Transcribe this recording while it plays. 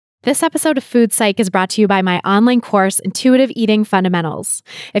This episode of Food Psych is brought to you by my online course, Intuitive Eating Fundamentals.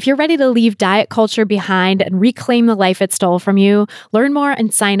 If you're ready to leave diet culture behind and reclaim the life it stole from you, learn more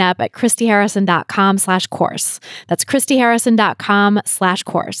and sign up at christyharrison.com/course. That's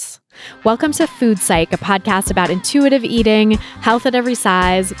christyharrison.com/course. Welcome to Food Psych, a podcast about intuitive eating, health at every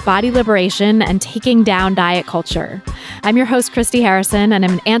size, body liberation, and taking down diet culture. I'm your host, Christy Harrison, and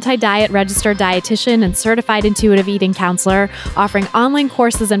I'm an anti-diet registered dietitian and certified intuitive eating counselor, offering online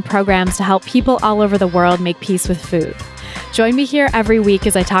courses and programs to help people all over the world make peace with food. Join me here every week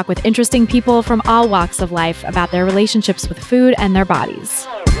as I talk with interesting people from all walks of life about their relationships with food and their bodies.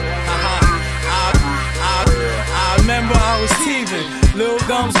 I remember I was teething, little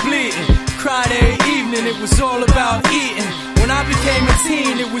gums bleeding, cried every evening, it was all about eating. When I became a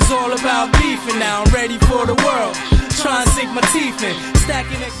teen, it was all about beefing. Now I'm ready for the world, trying to sink my teeth in,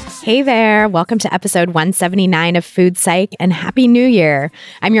 stacking extra. Hey there, welcome to episode 179 of Food Psych, and Happy New Year.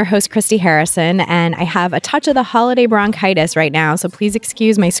 I'm your host, Christy Harrison, and I have a touch of the holiday bronchitis right now, so please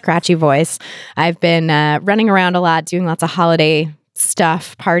excuse my scratchy voice. I've been running around a lot, doing lots of holiday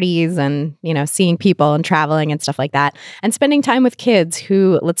stuff, parties, and, seeing people and traveling and stuff like that, and spending time with kids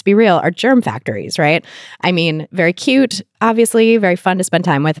who, let's be real, are germ factories, right? I mean, very cute, obviously, very fun to spend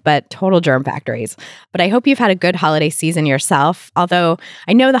time with, but total germ factories. But I hope you've had a good holiday season yourself, although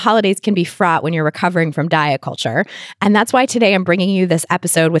I know the holidays can be fraught when you're recovering from diet culture. And that's why today I'm bringing you this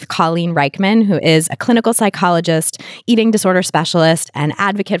episode with Colleen Reichmann, who is a clinical psychologist, eating disorder specialist, and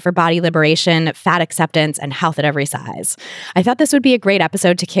advocate for body liberation, fat acceptance, and health at every size. I thought this would be a great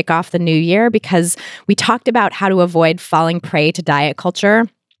episode to kick off the new year because we talked about how to avoid falling prey to diet culture,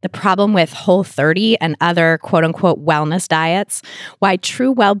 the problem with Whole30 and other quote-unquote wellness diets, why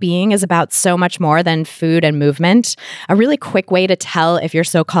true well-being is about so much more than food and movement, a really quick way to tell if your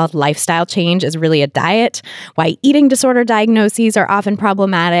so-called lifestyle change is really a diet, why eating disorder diagnoses are often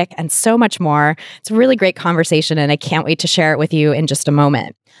problematic, and so much more. It's a really great conversation, and I can't wait to share it with you in just a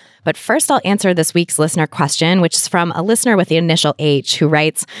moment. But first, I'll answer this week's listener question, which is from a listener with the initial H who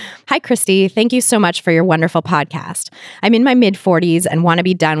writes, "Hi, Christy. Thank you so much for your wonderful podcast. I'm in my mid-40s and want to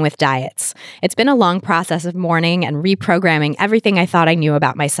be done with diets. It's been a long process of mourning and reprogramming everything I thought I knew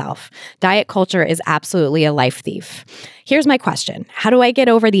about myself. Diet culture is absolutely a life thief. Here's my question. How do I get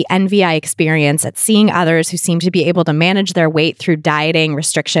over the envy I experience at seeing others who seem to be able to manage their weight through dieting,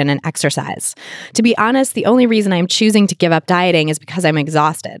 restriction, and exercise? To be honest, the only reason I'm choosing to give up dieting is because I'm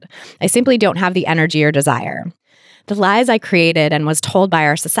exhausted. I simply don't have the energy or desire. The lies I created and was told by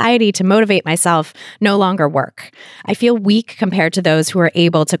our society to motivate myself no longer work. I feel weak compared to those who are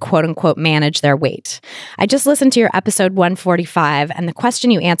able to quote-unquote manage their weight. I just listened to your episode 145, and the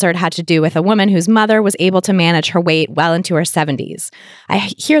question you answered had to do with a woman whose mother was able to manage her weight well into her 70s. I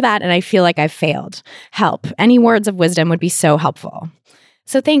hear that and I feel like I've failed. Help. Any words of wisdom would be so helpful."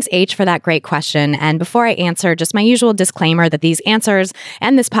 So thanks, H, for that great question. And before I answer, just my usual disclaimer that these answers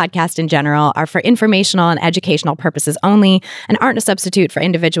and this podcast in general are for informational and educational purposes only and aren't a substitute for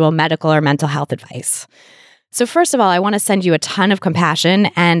individual medical or mental health advice. So first of all, I want to send you a ton of compassion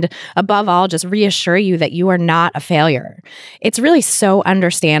and above all, just reassure you that you are not a failure. It's really so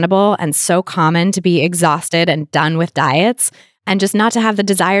understandable and so common to be exhausted and done with diets and just not to have the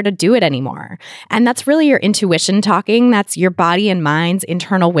desire to do it anymore. And that's really your intuition talking. That's your body and mind's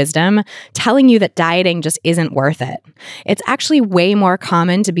internal wisdom telling you that dieting just isn't worth it. It's actually way more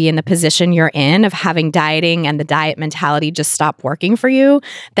common to be in the position you're in of having dieting and the diet mentality just stop working for you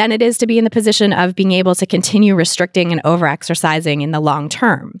than it is to be in the position of being able to continue restricting and overexercising in the long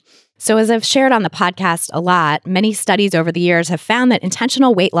term. So as I've shared on the podcast a lot, many studies over the years have found that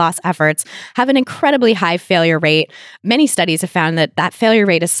intentional weight loss efforts have an incredibly high failure rate. Many studies have found that that failure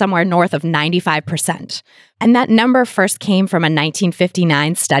rate is somewhere north of 95%. And that number first came from a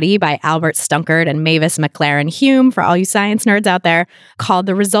 1959 study by Albert Stunkard and Mavis McLaren Hume, for all you science nerds out there, called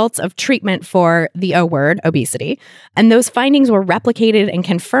The Results of Treatment for the O word, Obesity. And those findings were replicated and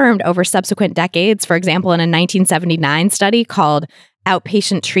confirmed over subsequent decades. For example, in a 1979 study called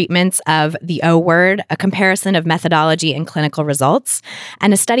Outpatient Treatments of the O word, a comparison of methodology and clinical results,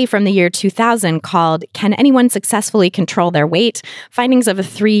 and a study from the year 2000 called Can Anyone Successfully Control Their Weight? Findings of a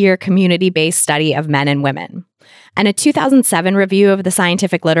 3-year community-based study of men and women. And a 2007 review of the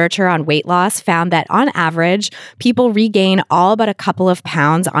scientific literature on weight loss found that on average, people regain all but a couple of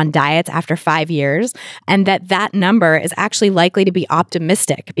pounds on diets after 5 years, and that number is actually likely to be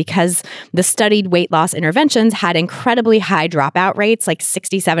optimistic because the studied weight loss interventions had incredibly high dropout rates, like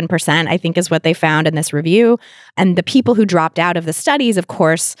 67%, I think is what they found in this review. And the people who dropped out of the studies, of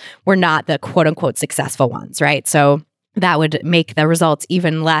course, were not the quote unquote successful ones, right? So that would make the results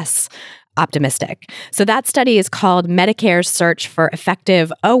even less optimistic. So that study is called Medicare's Search for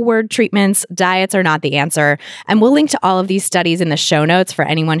Effective O-Word Treatments. Diets are not the answer. And we'll link to all of these studies in the show notes for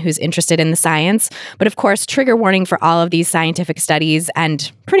anyone who's interested in the science. But of course, trigger warning for all of these scientific studies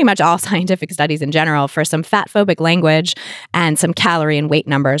and pretty much all scientific studies in general for some fat-phobic language and some calorie and weight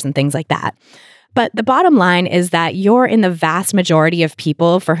numbers and things like that. But the bottom line is that you're in the vast majority of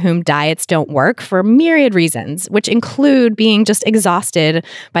people for whom diets don't work for myriad reasons, which include being just exhausted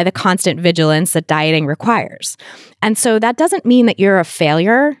by the constant vigilance that dieting requires. And so that doesn't mean that you're a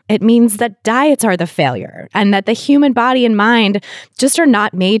failure. It means that diets are the failure and that the human body and mind just are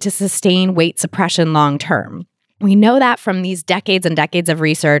not made to sustain weight suppression long term. We know that from these decades and decades of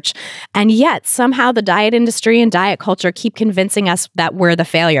research, and yet somehow the diet industry and diet culture keep convincing us that we're the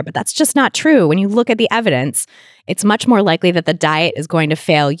failure, but that's just not true. When you look at the evidence, it's much more likely that the diet is going to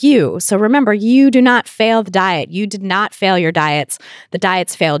fail you. So remember, you do not fail the diet. You did not fail your diets. The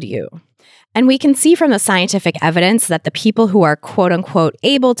diets failed you. And we can see from the scientific evidence that the people who are quote unquote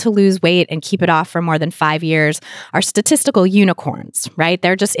able to lose weight and keep it off for more than 5 years are statistical unicorns, right?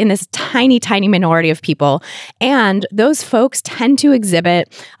 They're just in this tiny, tiny minority of people. And those folks tend to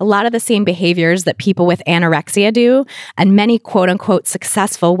exhibit a lot of the same behaviors that people with anorexia do. And many quote unquote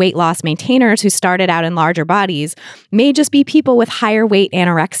successful weight loss maintainers who started out in larger bodies may just be people with higher weight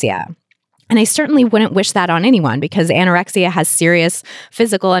anorexia. And I certainly wouldn't wish that on anyone because anorexia has serious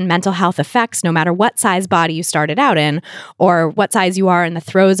physical and mental health effects no matter what size body you started out in or what size you are in the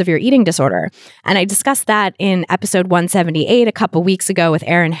throes of your eating disorder. And I discussed that in episode 178 a couple weeks ago with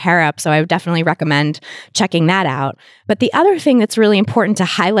Erin Harrop, so I would definitely recommend checking that out. But the other thing that's really important to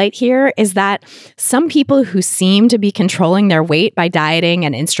highlight here is that some people who seem to be controlling their weight by dieting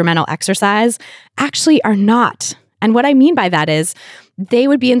and instrumental exercise actually are not. And what I mean by that is they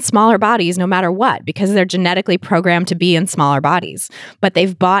would be in smaller bodies no matter what because they're genetically programmed to be in smaller bodies. But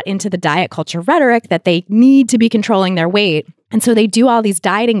they've bought into the diet culture rhetoric that they need to be controlling their weight. And so they do all these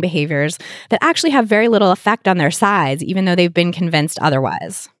dieting behaviors that actually have very little effect on their size, even though they've been convinced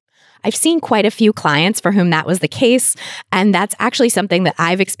otherwise. I've seen quite a few clients for whom that was the case, and that's actually something that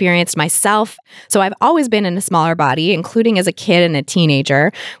I've experienced myself. So I've always been in a smaller body, including as a kid and a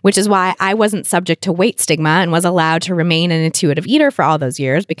teenager, which is why I wasn't subject to weight stigma and was allowed to remain an intuitive eater for all those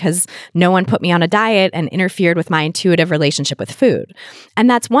years because no one put me on a diet and interfered with my intuitive relationship with food. And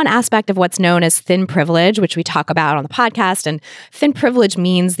that's one aspect of what's known as thin privilege, which we talk about on the podcast. And thin privilege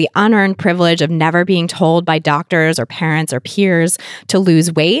means the unearned privilege of never being told by doctors or parents or peers to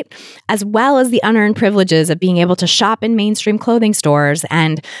lose weight, as well as the unearned privileges of being able to shop in mainstream clothing stores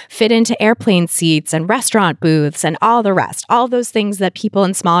and fit into airplane seats and restaurant booths and all the rest, all those things that people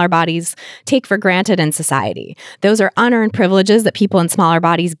in smaller bodies take for granted in society. Those are unearned privileges that people in smaller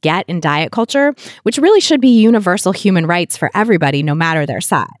bodies get in diet culture, which really should be universal human rights for everybody, no matter their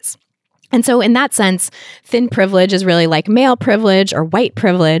size. And so in that sense, thin privilege is really like male privilege or white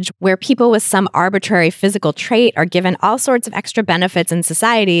privilege, where people with some arbitrary physical trait are given all sorts of extra benefits in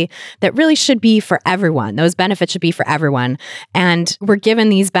society that really should be for everyone. Those benefits should be for everyone. And we're given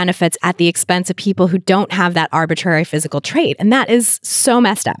these benefits at the expense of people who don't have that arbitrary physical trait. And that is so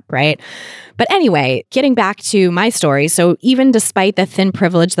messed up, right? But anyway, getting back to my story. So even despite the thin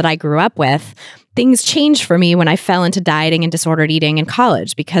privilege that I grew up with, things changed for me when I fell into dieting and disordered eating in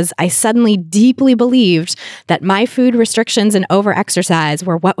college because I suddenly deeply believed that my food restrictions and overexercise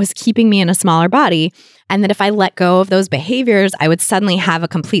were what was keeping me in a smaller body, and that if I let go of those behaviors, I would suddenly have a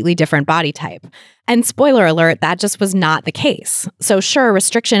completely different body type. And spoiler alert, that just was not the case. So sure,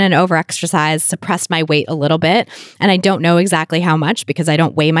 restriction and overexercise suppressed my weight a little bit, and I don't know exactly how much because I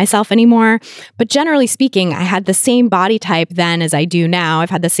don't weigh myself anymore. But generally speaking, I had the same body type then as I do now. I've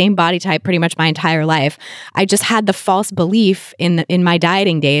had the same body type pretty much my entire life. I just had the false belief in my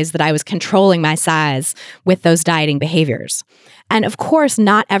dieting days that I was controlling my size with those dieting behaviors. And of course,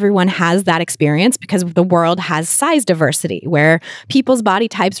 not everyone has that experience because the world has size diversity, where people's body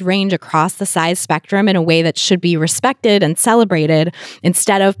types range across the size spectrum in a way that should be respected and celebrated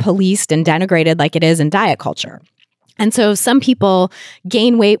instead of policed and denigrated like it is in diet culture. And so some people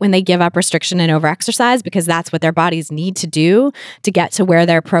gain weight when they give up restriction and overexercise because that's what their bodies need to do to get to where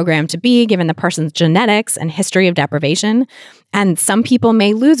they're programmed to be, given the person's genetics and history of deprivation. And some people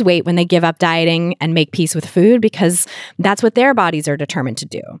may lose weight when they give up dieting and make peace with food because that's what their bodies are determined to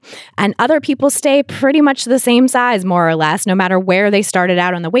do. And other people stay pretty much the same size, more or less, no matter where they started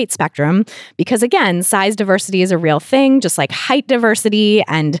out on the weight spectrum. Because again, size diversity is a real thing, just like height diversity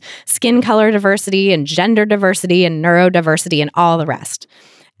and skin color diversity and gender diversity and neurodiversity and all the rest.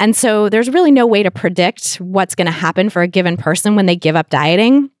 And so there's really no way to predict what's going to happen for a given person when they give up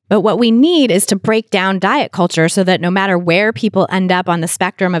dieting. But what we need is to break down diet culture so that no matter where people end up on the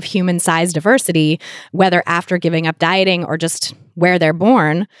spectrum of human size diversity, whether after giving up dieting or just where they're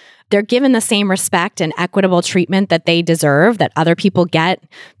born, they're given the same respect and equitable treatment that they deserve, that other people get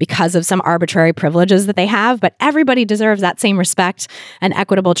because of some arbitrary privileges that they have. But everybody deserves that same respect and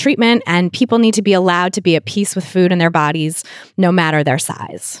equitable treatment, and people need to be allowed to be at peace with food in their bodies, no matter their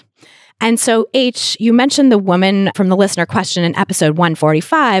size. And so, H, you mentioned the woman from the listener question in episode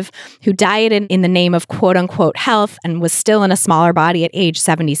 145 who dieted in the name of quote unquote health and was still in a smaller body at age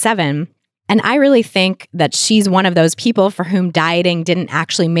 77. And I really think that she's one of those people for whom dieting didn't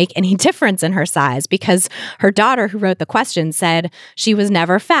actually make any difference in her size, because her daughter, who wrote the question, said she was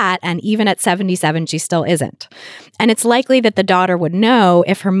never fat, and even at 77, she still isn't. And it's likely that the daughter would know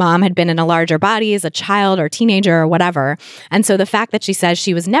if her mom had been in a larger body as a child or teenager or whatever. And so the fact that she says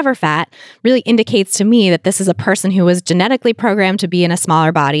she was never fat really indicates to me that this is a person who was genetically programmed to be in a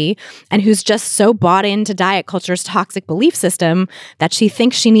smaller body and who's just so bought into diet culture's toxic belief system that she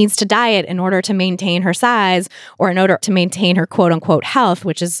thinks she needs to diet in order to maintain her size or in order to maintain her quote unquote health,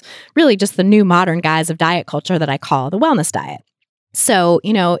 which is really just the new modern guise of diet culture that I call the wellness diet. So,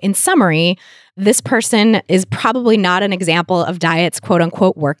 in summary, this person is probably not an example of diets quote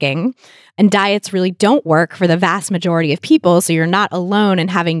unquote working. And diets really don't work for the vast majority of people. So you're not alone in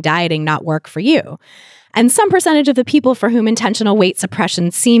having dieting not work for you. And some percentage of the people for whom intentional weight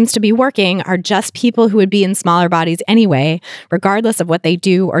suppression seems to be working are just people who would be in smaller bodies anyway, regardless of what they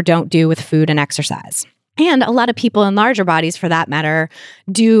do or don't do with food and exercise. And a lot of people in larger bodies, for that matter,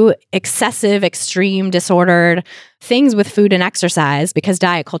 do excessive, extreme, disordered things with food and exercise because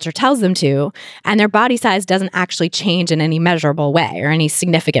diet culture tells them to, and their body size doesn't actually change in any measurable way or any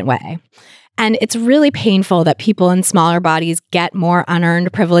significant way. And it's really painful that people in smaller bodies get more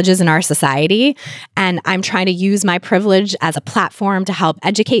unearned privileges in our society. And I'm trying to use my privilege as a platform to help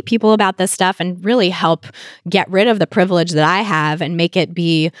educate people about this stuff and really help get rid of the privilege that I have and make it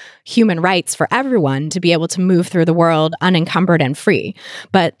be human rights for everyone to be able to move through the world unencumbered and free.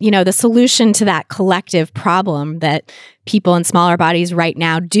 But, the solution to that collective problem that people in smaller bodies right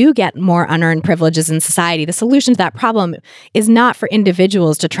now do get more unearned privileges in society, the solution to that problem is not for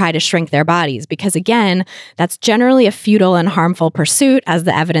individuals to try to shrink their bodies, because again, that's generally a futile and harmful pursuit, as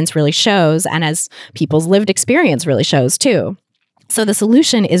the evidence really shows, and as people's lived experience really shows too. So the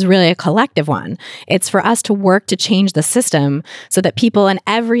solution is really a collective one. It's for us to work to change the system so that people in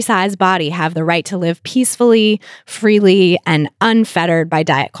every size body have the right to live peacefully, freely, and unfettered by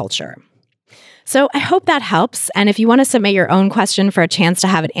diet culture. So I hope that helps. And if you want to submit your own question for a chance to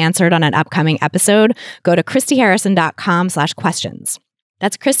have it answered on an upcoming episode, go to christyharrison.com/questions.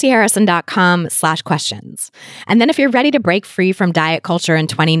 That's christyharrison.com/questions. And then if you're ready to break free from diet culture in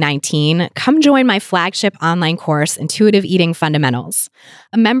 2019, come join my flagship online course, Intuitive Eating Fundamentals.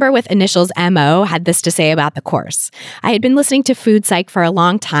 A member with initials MO had this to say about the course. I had been listening to Food Psych for a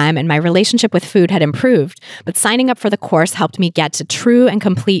long time and my relationship with food had improved, but signing up for the course helped me get to true and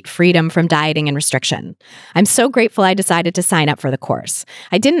complete freedom from dieting and restriction. I'm so grateful I decided to sign up for the course.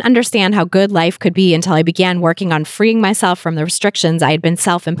 I didn't understand how good life could be until I began working on freeing myself from the restrictions I had been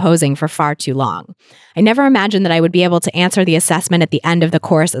self-imposing for far too long. I never imagined that I would be able to answer the assessment at the end of the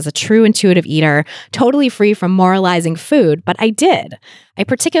course as a true intuitive eater, totally free from moralizing food, but I did. I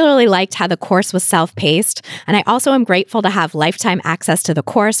particularly liked how the course was self-paced, and I also am grateful to have lifetime access to the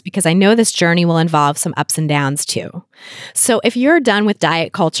course because I know this journey will involve some ups and downs too. So if you're done with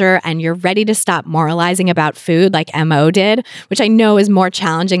diet culture and you're ready to stop moralizing about food like MO did, which I know is more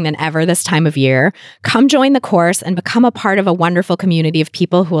challenging than ever this time of year, come join the course and become a part of a wonderful community of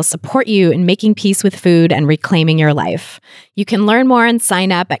people who will support you in making peace with food and reclaiming your life. You can learn more and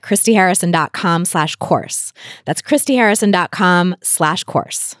sign up at christyharrison.com/course. That's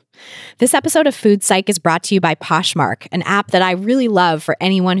christyharrison.com/course. This episode of Food Psych is brought to you by Poshmark, an app that I really love for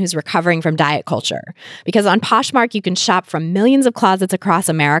anyone who's recovering from diet culture. Because on Poshmark, you can shop from millions of closets across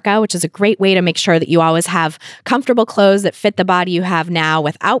America, which is a great way to make sure that you always have comfortable clothes that fit the body you have now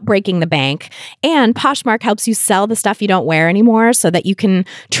without breaking the bank. And Poshmark helps you sell the stuff you don't wear anymore so that you can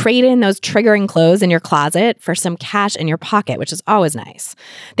trade in those triggering clothes in your closet for some cash in your pocket, which is always nice.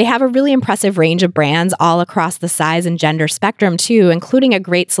 They have a really impressive range of brands all across the size and gender spectrum too, including a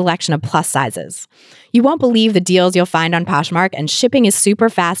great selection of plus sizes. You won't believe the deals you'll find on Poshmark, and shipping is super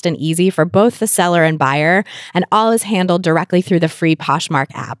fast and easy for both the seller and buyer, and all is handled directly through the free Poshmark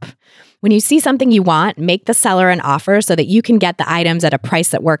app. When you see something you want, make the seller an offer so that you can get the items at a price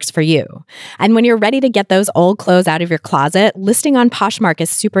that works for you. And when you're ready to get those old clothes out of your closet, listing on Poshmark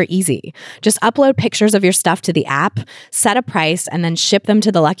is super easy. Just upload pictures of your stuff to the app, set a price, and then ship them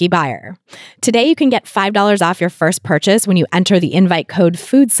to the lucky buyer. Today, you can get $5 off your first purchase when you enter the invite code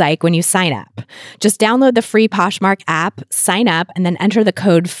FOODPSYCH when you sign up. Just download the free Poshmark app, sign up, and then enter the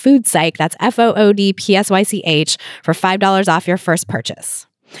code FOODPSYCH, that's FOODPSYCH, for $5 off your first purchase.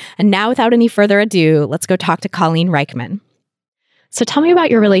 And now, without any further ado, let's go talk to Colleen Reichmann. So tell me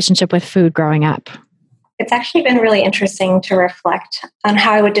about your relationship with food growing up. It's actually been really interesting to reflect on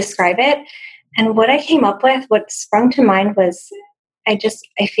how I would describe it. And what I came up with, what sprung to mind was, I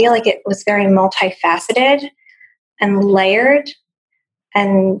feel like it was very multifaceted and layered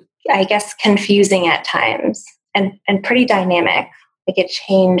and I guess confusing at times and pretty dynamic. Like it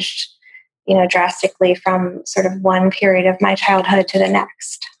changed drastically from sort of one period of my childhood to the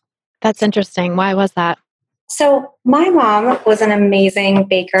next. That's interesting. Why was that? So my mom was an amazing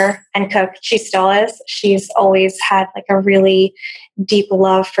baker and cook. She still is. She's always had like a really deep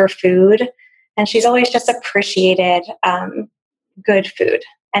love for food. And she's always just appreciated good food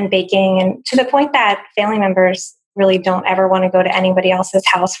and baking. And to the point that family members really don't ever want to go to anybody else's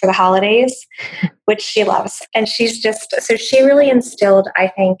house for the holidays, which she loves. And so she really instilled, I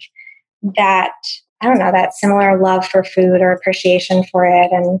think, that similar love for food or appreciation for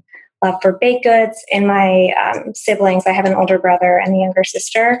it and love for baked goods in my siblings. I have an older brother and a younger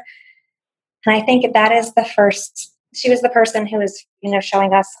sister. And I think that is she was the person who was,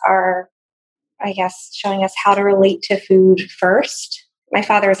 showing us how to relate to food first. My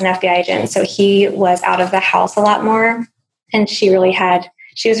father was an FBI agent, so he was out of the house a lot more. And she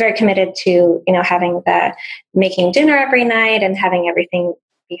was very committed to, having making dinner every night and having everything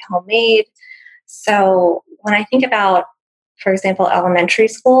be homemade. So when I think about, for example, elementary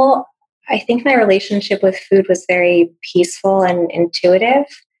school, I think my relationship with food was very peaceful and intuitive.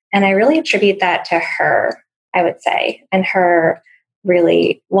 And I really attribute that to her, I would say, and her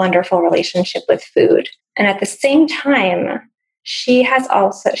really wonderful relationship with food. And at the same time, we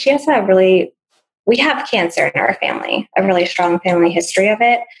have cancer in our family, a really strong family history of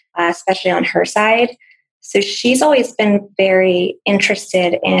it, especially on her side. So she's always been very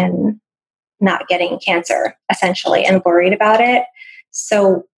interested in not getting cancer, essentially, and worried about it.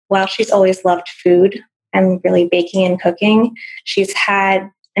 So while she's always loved food and really baking and cooking, she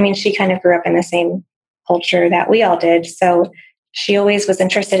kind of grew up in the same culture that we all did. So she always was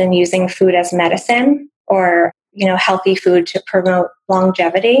interested in using food as medicine or, healthy food to promote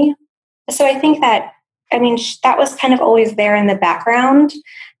longevity. So I think that was kind of always there in the background.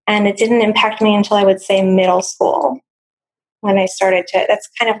 And it didn't impact me until I would say middle school when I started that's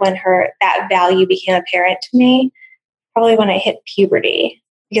kind of when that value became apparent to me, probably when I hit puberty,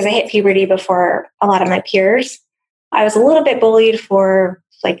 because I hit puberty before a lot of my peers. I was a little bit bullied for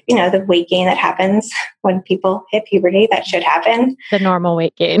the weight gain that happens when people hit puberty. That should happen. The normal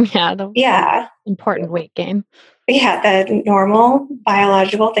weight gain. Yeah. Important weight gain. Yeah. The normal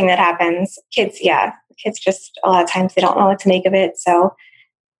biological thing that happens. Kids just a lot of times they don't know what to make of it. So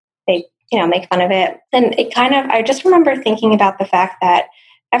they, make fun of it. And I just remember thinking about the fact that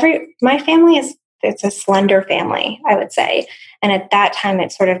my family it's a slender family, I would say. And at that time,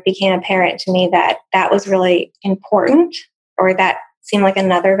 it sort of became apparent to me that was really important, or that seemed like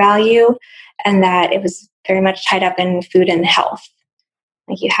another value, and that it was very much tied up in food and health.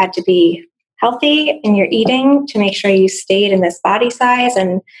 Like you had to be healthy in your eating to make sure you stayed in this body size.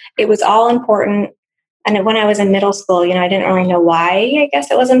 And it was all important. And when I was in middle school, I didn't really know why, I guess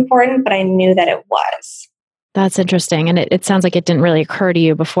it was important, but I knew that it was. That's interesting. And it sounds like it didn't really occur to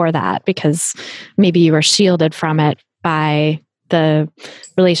you before that, because maybe you were shielded from it by the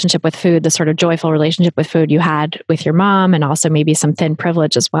relationship with food, the sort of joyful relationship with food you had with your mom, and also maybe some thin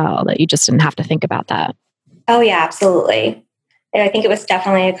privilege as well, that you just didn't have to think about that. Oh, yeah, absolutely. I think it was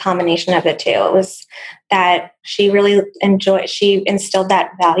definitely a combination of the two. It was that she instilled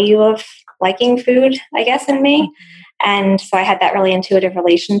that value of liking food, I guess, in me. And so I had that really intuitive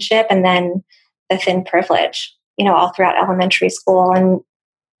relationship, and then the thin privilege, all throughout elementary school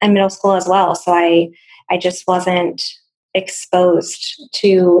and middle school as well. So I just wasn't exposed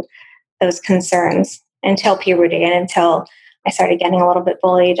to those concerns until puberty and until I started getting a little bit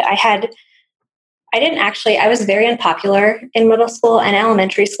bullied. I was very unpopular in middle school and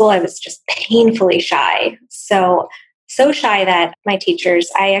elementary school. I was just painfully shy. So shy that my teachers,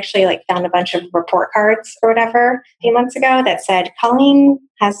 I actually found a bunch of report cards or whatever a few months ago that said, Colleen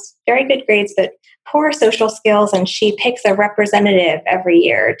has very good grades, but poor social skills, and she picks a representative every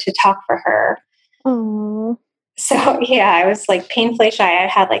year to talk for her. Aww. So yeah, I was like painfully shy. I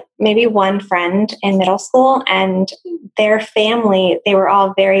had like maybe one friend in middle school, and their family, they were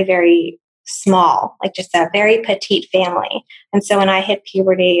all very, very small, like just a very petite family. And so when I hit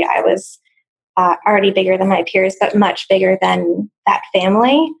puberty, I was already bigger than my peers, but much bigger than that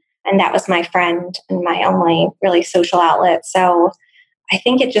family. And that was my friend and my only really social outlet. So I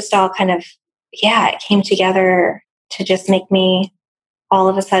think it just all kind of, yeah, it came together to just make me all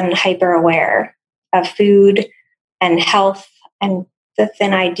of a sudden hyper aware of food and health and the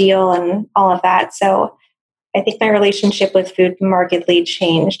thin ideal and all of that. So I think my relationship with food markedly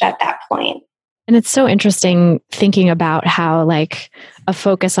changed at that point. And it's so interesting thinking about how like a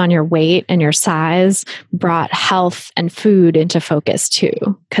focus on your weight and your size brought health and food into focus too.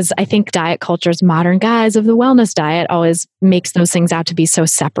 Because I think diet culture's modern guise of the wellness diet always makes those things out to be so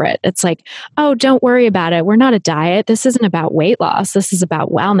separate. It's like, oh, don't worry about it. We're not a diet. This isn't about weight loss. This is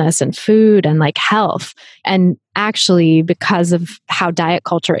about wellness and food and like health. And actually, because of how diet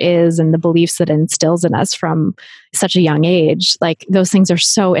culture is and the beliefs that it instills in us from such a young age, like those things are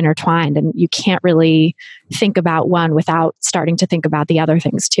so intertwined, and you can't really think about one without starting to think about the other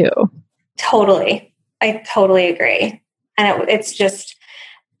things too. Totally. I totally agree. And it's just,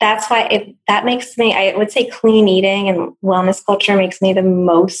 that's why that makes me, I would say clean eating and wellness culture makes me the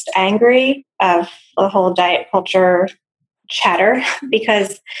most angry of the whole diet culture chatter,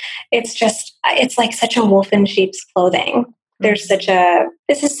 because it's like such a wolf in sheep's clothing. There's such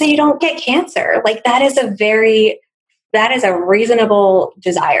this is so you don't get cancer. Like that is a reasonable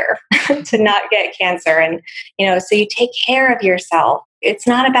desire to not get cancer. And, so you take care of yourself. It's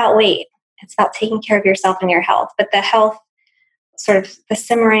not about weight. It's about taking care of yourself and your health. But the health, sort of the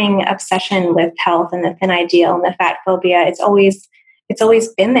simmering obsession with health and the thin ideal and the fat phobia, it's always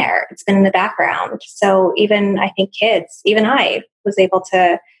been there. It's been in the background. So even I think kids, even I was able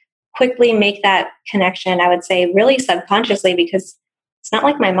to quickly make that connection, I would say really subconsciously, because it's not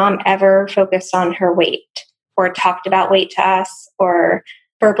like my mom ever focused on her weight or talked about weight to us or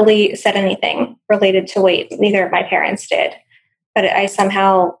verbally said anything related to weight. Neither of my parents did. But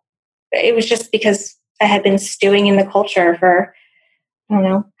it was just because I had been stewing in the culture for, I don't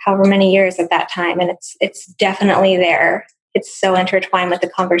know, however many years at that time. And it's definitely there. It's so intertwined with the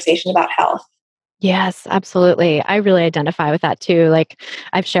conversation about health. Yes, absolutely. I really identify with that too. Like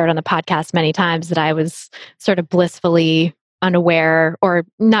I've shared on the podcast many times that I was sort of blissfully unaware, or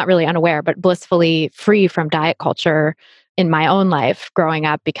not really unaware, but blissfully free from diet culture in my own life growing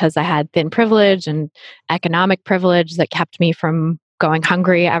up, because I had thin privilege and economic privilege that kept me from going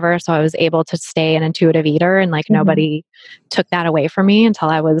hungry ever. So I was able to stay an intuitive eater, and like nobody took that away from me until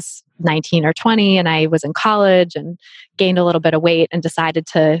I was 19 or 20, and I was in college and gained a little bit of weight and decided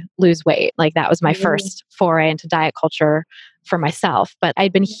to lose weight. Like that was my first foray into diet culture for myself. But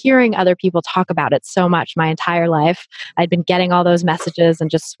I'd been hearing other people talk about it so much my entire life. I'd been getting all those messages and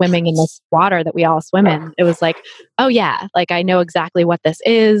just swimming in this water that we all swim in. It was like, oh yeah, like I know exactly what this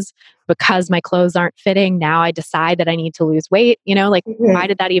is. Because my clothes aren't fitting, now I decide that I need to lose weight. Like why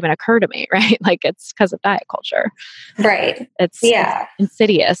did that even occur to me? Right? Like it's because of diet culture. Right. It's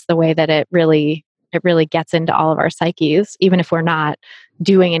insidious the way that it really gets into all of our psyches, even if we're not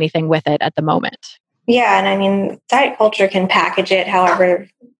doing anything with it at the moment. Yeah. And I mean, diet culture can package it however,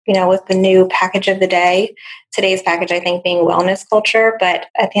 with the new package of the day, today's package, I think, being wellness culture. But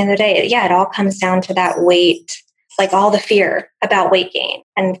at the end of the day, it all comes down to that weight, like all the fear about weight gain,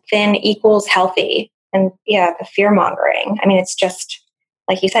 and thin equals healthy. And the fear mongering. I mean, it's just,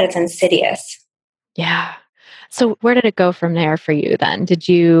 like you said, it's insidious. Yeah. So where did it go from there for you then? Did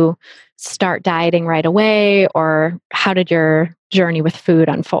you start dieting right away, or how did your journey with food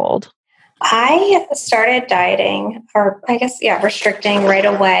unfold? I started dieting, or I guess, restricting right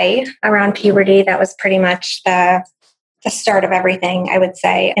away around puberty. That was pretty much the start of everything, I would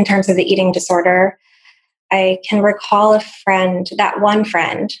say, in terms of the eating disorder. I can recall that one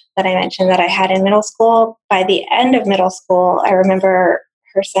friend that I mentioned that I had in middle school. By the end of middle school, I remember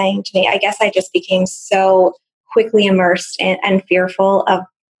her saying to me, I guess I just became so quickly immersed in and fearful of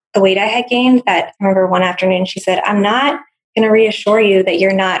the weight I had gained that I remember one afternoon she said, I'm not going to reassure you that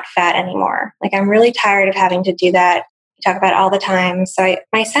you're not fat anymore. Like, I'm really tired of having to do that. You talk about it all the time. So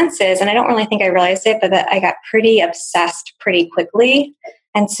my sense is, and I don't really think I realized it, but that I got pretty obsessed pretty quickly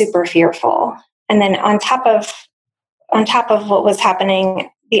and super fearful. And then on top of what was happening,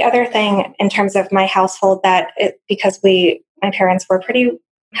 the other thing in terms of my household, because my parents were pretty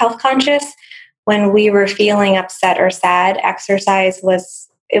health conscious, when we were feeling upset or sad, exercise was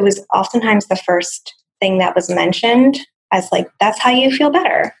oftentimes the first thing that was mentioned as like, that's how you feel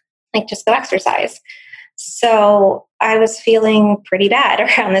better. Like, just go exercise. So I was feeling pretty bad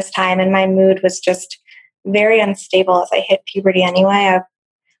around this time, and my mood was just very unstable as I hit puberty anyway. I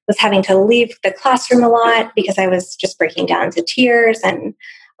was having to leave the classroom a lot because I was just breaking down into tears. And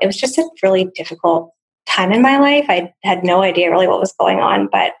it was just a really difficult time in my life. I had no idea really what was going on,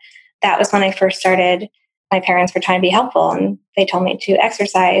 but that was when I first started. My parents were trying to be helpful and they told me to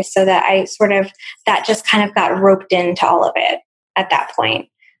exercise, so that that just kind of got roped into all of it at that point.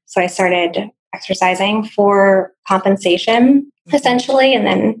 So I started exercising for compensation essentially. And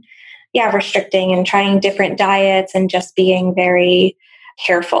then, restricting and trying different diets and just being very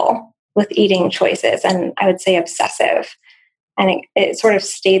careful with eating choices. And I would say obsessive. And it sort of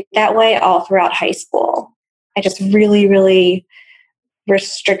stayed that way all throughout high school. I just really, really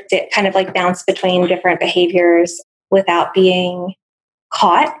restricted, kind of like bounced between different behaviors without being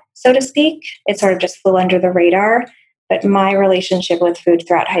caught, so to speak. It sort of just flew under the radar. But my relationship with food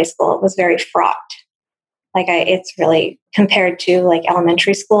throughout high school was very fraught. It's really, compared to like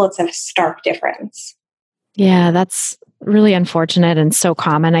elementary school, it's a stark difference. Yeah, that's really unfortunate and so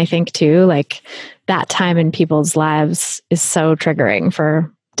common, I think, too. Like that time in people's lives is so triggering for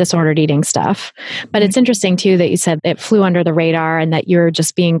disordered eating stuff. But it's interesting too that you said it flew under the radar and that you're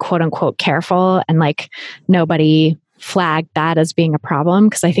just being quote unquote careful and like nobody flagged that as being a problem.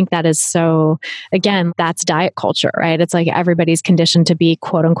 Because I think that is so, again, that's diet culture, right? It's like everybody's conditioned to be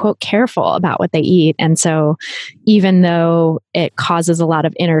quote unquote careful about what they eat. And so even though it causes a lot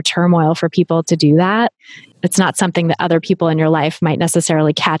of inner turmoil for people to do that, it's not something that other people in your life might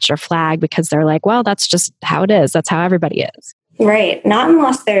necessarily catch or flag because they're like, well, that's just how it is. That's how everybody is. Right. Not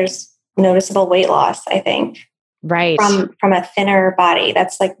unless there's noticeable weight loss, I think. Right. From a thinner body.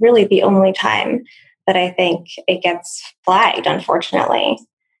 That's like really the only time that I think it gets flagged, unfortunately.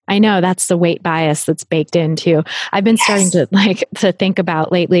 I know that's the weight bias that's baked in too. I've been starting to think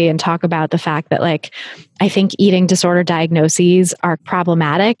about lately and talk about the fact that like, I think eating disorder diagnoses are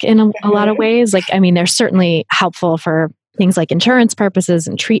problematic in a lot of ways. Like, I mean, they're certainly helpful for things like insurance purposes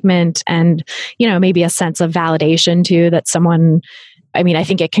and treatment and, maybe a sense of validation too, that someone, I mean, I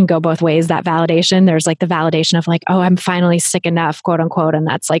think it can go both ways, that validation. There's like the validation of like, oh, I'm finally sick enough, quote unquote. And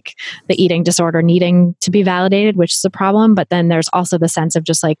that's like the eating disorder needing to be validated, which is a problem. But then there's also the sense of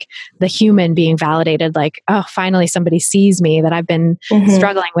just like the human being validated, like, oh, finally somebody sees me, that I've been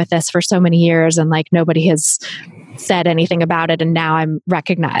struggling with this for so many years and like nobody has said anything about it. And now I'm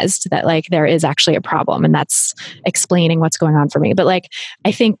recognized that like there is actually a problem and that's explaining what's going on for me. But like,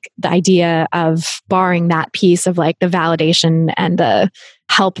 I think the idea of barring that piece of like the validation and the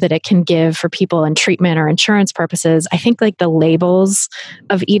help that it can give for people in treatment or insurance purposes, I think like the labels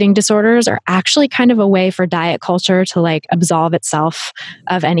of eating disorders are actually kind of a way for diet culture to like absolve itself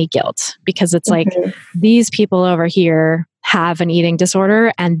of any guilt, because it's like these people over here have an eating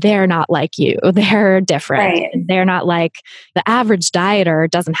disorder and they're not like you. They're different. Right. They're not like the average dieter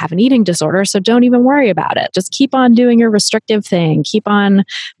doesn't have an eating disorder. So don't even worry about it. Just keep on doing your restrictive thing. Keep on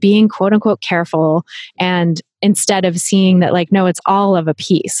being quote unquote careful. And instead of seeing that like, no, it's all of a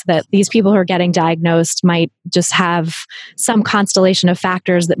piece, that these people who are getting diagnosed might just have some constellation of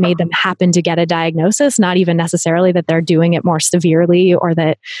factors that made them happen to get a diagnosis, not even necessarily that they're doing it more severely or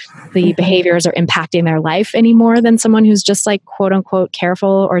that the behaviors are impacting their life any more than someone who's just like quote unquote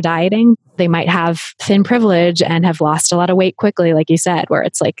careful or dieting. They might have thin privilege and have lost a lot of weight quickly, like you said, where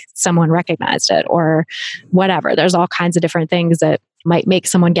it's like someone recognized it or whatever. There's all kinds of different things that might make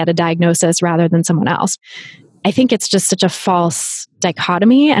someone get a diagnosis rather than someone else. I think it's just such a false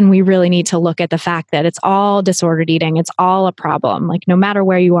dichotomy. And we really need to look at the fact that it's all disordered eating. It's all a problem. Like no matter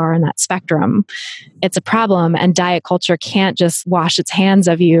where you are in that spectrum, it's a problem. And diet culture can't just wash its hands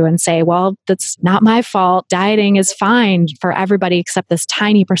of you and say, well, that's not my fault. Dieting is fine for everybody except this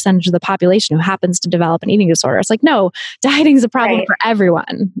tiny percentage of the population who happens to develop an eating disorder. It's like, no, dieting is a problem for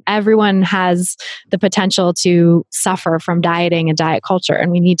everyone. Everyone has the potential to suffer from dieting and diet culture.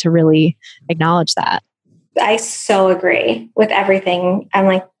 And we need to really acknowledge that. I so agree with everything. I'm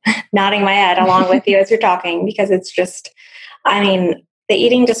like nodding my head along with you as you're talking, because it's just, I mean, the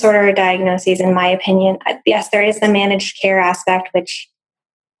eating disorder diagnoses, in my opinion, yes, there is the managed care aspect, which,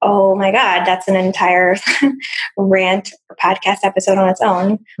 oh my God, that's an entire rant or podcast episode on its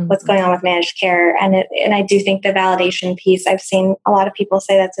own. What's going on with managed care. And I do think the validation piece, I've seen a lot of people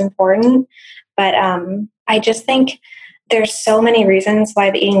say that's important, but I just think there's so many reasons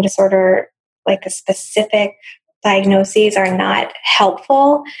why the eating disorder, like the specific diagnoses, are not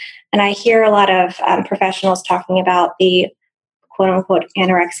helpful. And I hear a lot of professionals talking about the quote unquote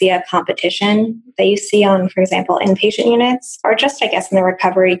anorexia competition that you see on, for example, inpatient units, or just, I guess, in the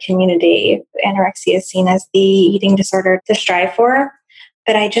recovery community. Anorexia is seen as the eating disorder to strive for.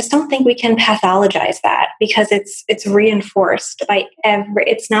 But I just don't think we can pathologize that, because it's reinforced by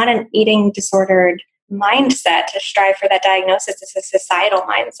it's not an eating disordered mindset to strive for that diagnosis. It's a societal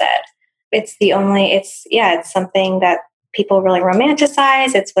mindset. It's something that people really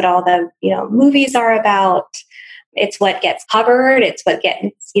romanticize. It's what all the, movies are about. It's what gets covered. It's what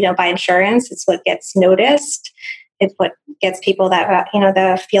gets, by insurance. It's what gets noticed. It's what gets people that,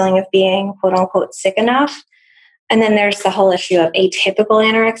 the feeling of being quote unquote sick enough. And then there's the whole issue of atypical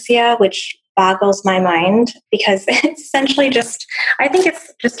anorexia, which boggles my mind because it's essentially I think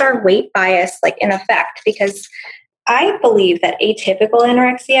it's just our weight bias, like in effect, because I believe that atypical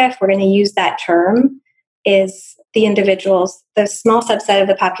anorexia, if we're going to use that term, is the individuals, the small subset of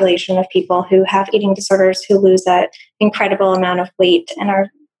the population of people who have eating disorders, who lose an incredible amount of weight and are,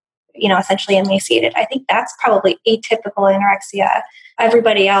 essentially emaciated. I think that's probably atypical anorexia.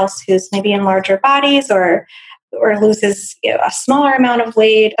 Everybody else who's maybe in larger bodies or loses a smaller amount of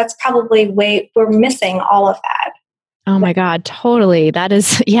weight, that's probably we're missing all of that. Oh my God, totally. That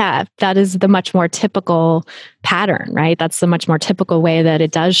is the much more typical pattern, right? That's the much more typical way that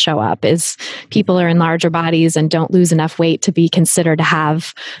it does show up is people are in larger bodies and don't lose enough weight to be considered to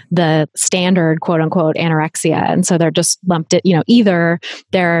have the standard quote unquote anorexia. And so they're just lumped it, either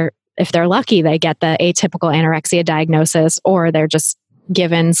if they're lucky, they get the atypical anorexia diagnosis, or they're just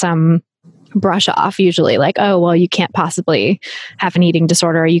given some brush off, usually like, oh, well, you can't possibly have an eating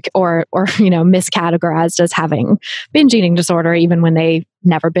disorder, or miscategorized as having binge eating disorder, even when they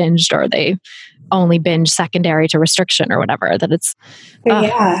never binged or they only binge secondary to restriction or whatever. That it's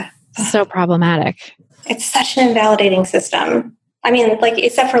so problematic. It's such an invalidating system. I mean,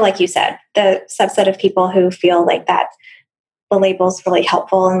 except for, like you said, the subset of people who feel like that the label's really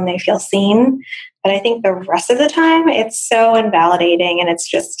helpful and they feel seen. But I think the rest of the time, it's so invalidating, and it's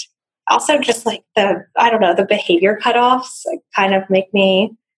just also just like the behavior cutoffs kind of make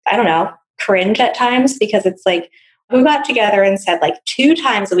me, cringe at times, because it's like, who got together and said 2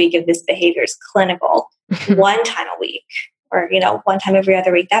 times a week of this behavior is clinical, 1 time a week, or, 1 time every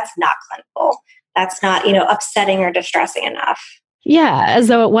other week, that's not clinical. That's not, upsetting or distressing enough. Yeah, as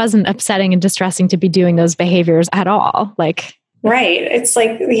though it wasn't upsetting and distressing to be doing those behaviors at all. Right. It's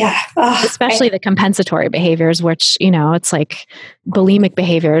especially the compensatory behaviors, which, it's like bulimic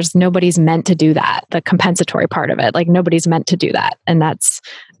behaviors. Nobody's meant to do that. The compensatory part of it, nobody's meant to do that. And that's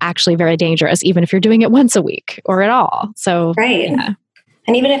actually very dangerous, even if you're doing it once a week or at all. So, right. Yeah.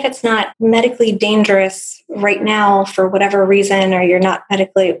 And even if it's not medically dangerous right now for whatever reason, or you're not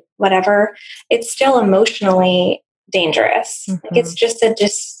medically whatever, it's still emotionally dangerous. Mm-hmm. It's just a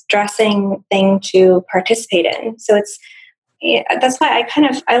distressing thing to participate in. So that's why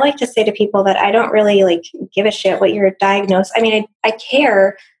I like to say to people that I don't really give a shit what you're diagnosed. I mean, I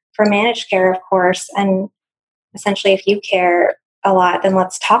care for managed care, of course. And essentially, if you care a lot, then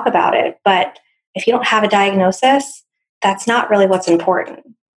let's talk about it. But if you don't have a diagnosis, that's not really what's important.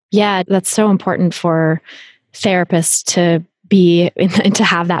 Yeah, that's so important for therapists to be to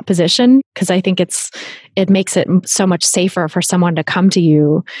have that position, because I think it makes it so much safer for someone to come to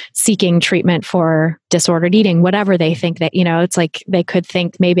you seeking treatment for disordered eating, whatever they think that, it's like they could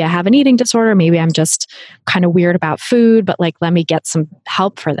think, maybe I have an eating disorder, maybe I'm just kind of weird about food, but let me get some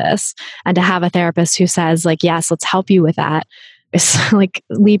help for this. And to have a therapist who says yes, let's help you with that is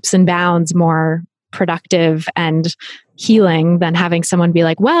leaps and bounds more productive and healing than having someone be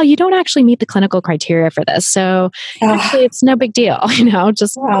like, well, you don't actually meet the clinical criteria for this. So actually it's no big deal,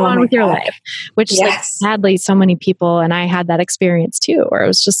 just go on with your life, which sadly so many people, and I had that experience too, where it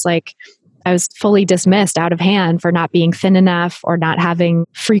was just I was fully dismissed out of hand for not being thin enough or not having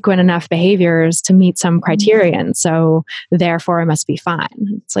frequent enough behaviors to meet some criterion. So therefore I must be fine.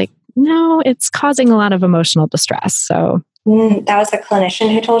 It's no, it's causing a lot of emotional distress. So that was a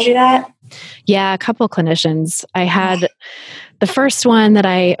clinician who told you that? Yeah, a couple clinicians. I had the first one that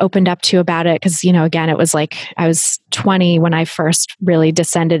I opened up to about it because, again, it was I was 20 when I first really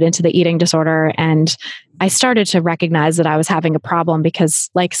descended into the eating disorder. And I started to recognize that I was having a problem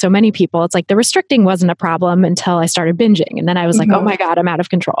because so many people, it's the restricting wasn't a problem until I started binging. And then I was oh my God, I'm out of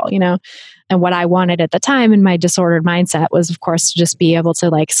control, And what I wanted at the time in my disordered mindset was, of course, to just be able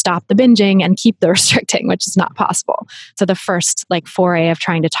to stop the binging and keep the restricting, which is not possible. So the first foray of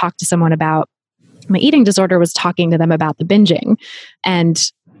trying to talk to someone about my eating disorder was talking to them about the binging. And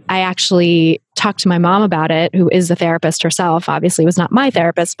I actually talked to my mom about it, who is a therapist herself, obviously was not my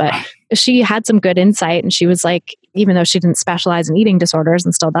therapist, but she had some good insight. And she was even though she didn't specialize in eating disorders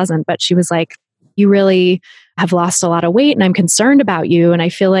and still doesn't, but she was you really have lost a lot of weight and I'm concerned about you. And I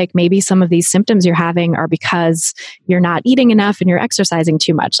feel maybe some of these symptoms you're having are because you're not eating enough and you're exercising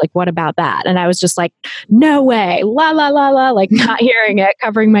too much. What about that? And I was just no way, la, la, la, la, not hearing it,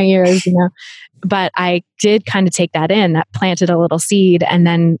 covering my ears, But I did kind of take that in, that planted a little seed. And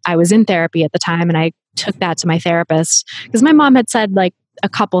then I was in therapy at the time and I took that to my therapist because my mom had said like a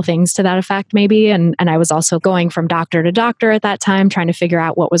couple things to that effect maybe. And I was also going from doctor to doctor at that time, trying to figure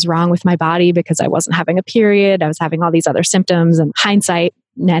out what was wrong with my body because I wasn't having a period. I was having all these other symptoms, and hindsight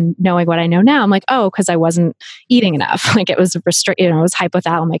and knowing what I know now, I'm like, oh, because I wasn't eating enough. Like it was it was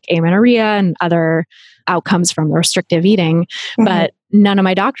hypothalamic amenorrhea and other outcomes from the restrictive eating. Mm-hmm. But none of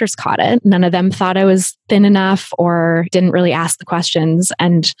my doctors caught it. None of them thought I was thin enough or didn't really ask the questions.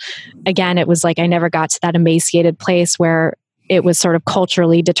 And again, it was like I never got to that emaciated place where it was sort of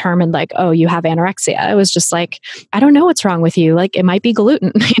culturally determined, like, oh, you have anorexia. It was just like, I don't know what's wrong with you. Like, it might be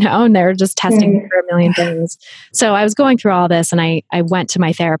gluten, and they're just testing me for a million things. So I was going through all this, and I went to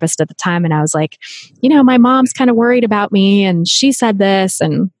my therapist at the time, and I was like, my mom's kind of worried about me, and she said this,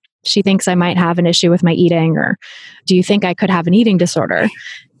 and she thinks I might have an issue with my eating, or do you think I could have an eating disorder?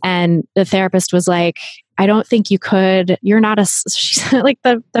 And the therapist was like, I don't think you could. You're not like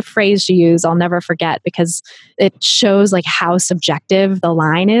the phrase she used, I'll never forget, because it shows like how subjective the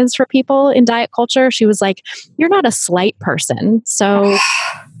line is for people in diet culture. She was like, you're not a slight person. So and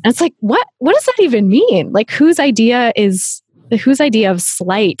it's like, what does that even mean? Like whose idea of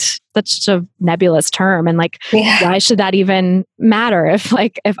slight? That's such a nebulous term. And like, why should that even matter if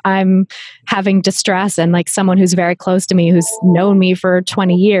I'm having distress and like someone who's very close to me, who's known me for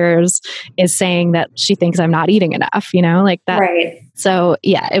 20 years is saying that she thinks I'm not eating enough, like that. Right. So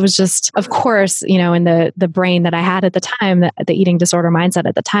yeah, it was just, of course, in the brain that I had at the time, the eating disorder mindset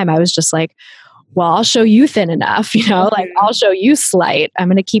at the time, I was just like, well, I'll show you thin enough, like I'll show you slight. I'm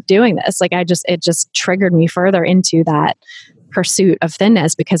going to keep doing this. Like it just triggered me further into that pursuit of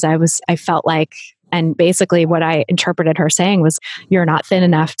thinness because I felt like, and basically what I interpreted her saying was, you're not thin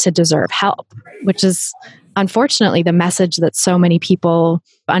enough to deserve help, which is unfortunately the message that so many people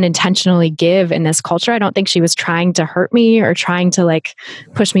unintentionally give in this culture. I don't think she was trying to hurt me or trying to like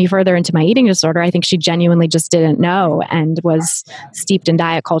push me further into my eating disorder. I think she genuinely just didn't know and was steeped in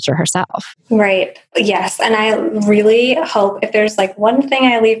diet culture herself. Right. Yes. And I really hope if there's like one thing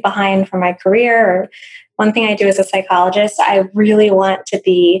I leave behind from my career or one thing I do as a psychologist, I really want to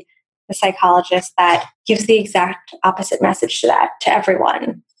be the psychologist that gives the exact opposite message to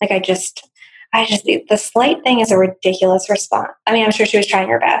everyone. Like I just, the slight thing is a ridiculous response. I mean, I'm sure she was trying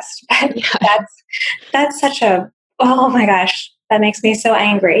her best. That's such a, oh my gosh, that makes me so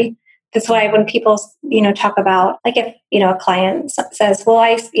angry. That's why when people, talk about, like if, a client says, well,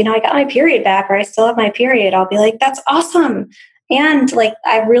 I got my period back or I still have my period, I'll be like, that's awesome. And like,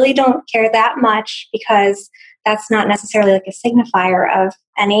 I really don't care that much because that's not necessarily like a signifier of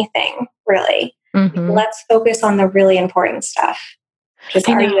anything, really. Mm-hmm. Let's focus on the really important stuff. Just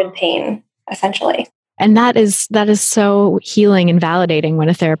are you in pain, essentially? And that is so healing and validating when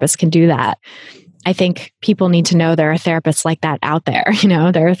a therapist can do that. I think people need to know there are therapists like that out there.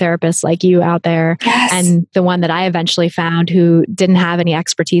 There are therapists like you out there. Yes. And the one that I eventually found who didn't have any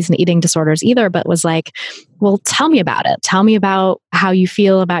expertise in eating disorders either, but was like, well, tell me about it. Tell me about how you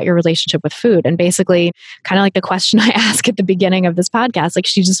feel about your relationship with food. And basically kind of like the question I asked at the beginning of this podcast, like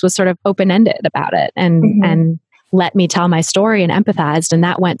she just was sort of open-ended about it and let me tell my story and empathized. And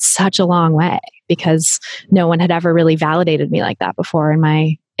that went such a long way because no one had ever really validated me like that before in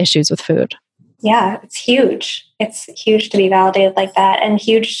my issues with food. Yeah, it's huge. It's huge to be validated like that and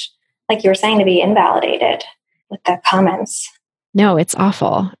huge, like you were saying, to be invalidated with the comments. No, it's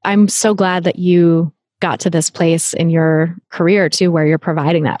awful. I'm so glad that you got to this place in your career too, where you're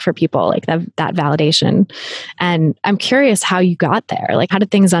providing that for people, like that validation. And I'm curious how you got there. Like, how did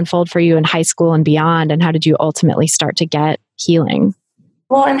things unfold for you in high school and beyond? And how did you ultimately start to get healing?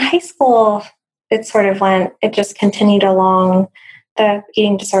 Well, in high school, it just continued along the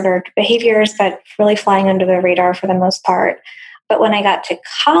eating disordered behaviors, but really flying under the radar for the most part. But when I got to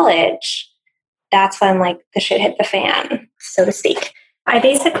college, that's when like the shit hit the fan, so to speak. I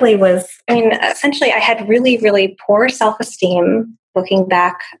basically essentially I had really, really poor self-esteem looking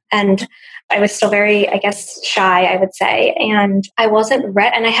back. And I was still very, I guess, shy, I would say. And I wasn't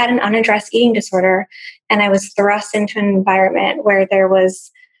ready. And I had an unaddressed eating disorder. And I was thrust into an environment where there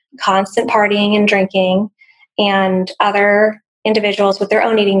was constant partying and drinking and other individuals with their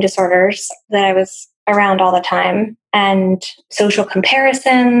own eating disorders that I was around all the time, and social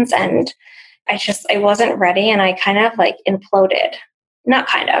comparisons. And I wasn't ready. And I kind of like imploded. Not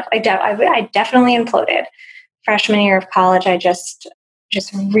kind of, I definitely imploded. Freshman year of college, I just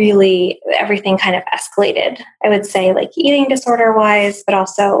really, everything kind of escalated. I would say like eating disorder wise, but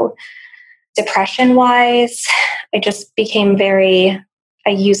also depression wise. I just became I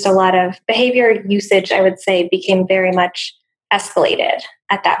used a lot of behavior usage, I would say, became very much escalated.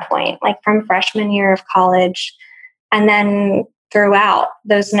 at that point, like from freshman year of college. And then throughout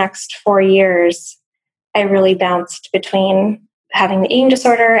those next 4 years, I really bounced between having the eating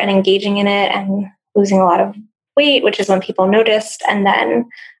disorder and engaging in it and losing a lot of weight, which is when people noticed, and then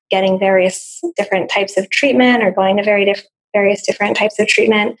getting various different types of treatment or going to various different types of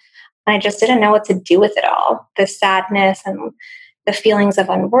treatment. And I just didn't know what to do with it all. The sadness and the feelings of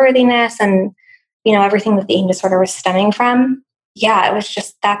unworthiness and, everything that the eating disorder was stemming from. Yeah, it was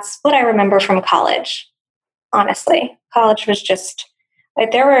just, that's what I remember from college. Honestly, college was just,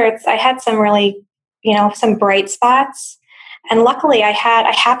 I had some really, some bright spots. And luckily I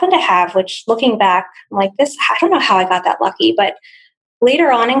happened to have, which looking back, I'm like this, I don't know how I got that lucky, but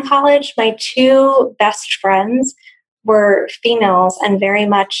later on in college, my two best friends were females and very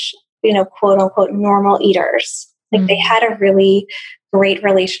much, quote unquote, normal eaters. Like they had a really great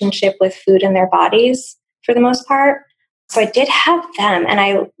relationship with food and their bodies for the most part. So I did have them and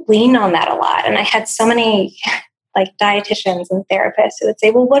I leaned on that a lot. And I had so many like dietitians and therapists who would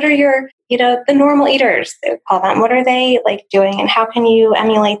say, well, what are your, the normal eaters, they would call them, what are they like doing? And how can you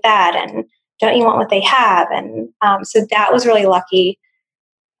emulate that? And don't you want what they have? And so that was really lucky.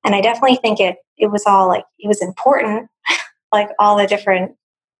 And I definitely think it was all like, it was important, like all the different,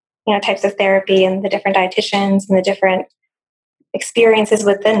 types of therapy and the different dietitians and the different experiences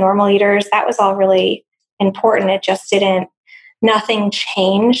with the normal eaters. That was all really important. It just nothing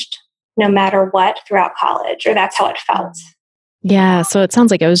changed no matter what throughout college, or that's how it felt. Yeah. So it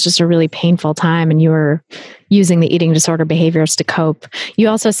sounds like it was just a really painful time and you were using the eating disorder behaviors to cope. You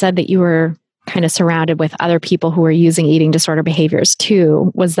also said that you were kind of surrounded with other people who were using eating disorder behaviors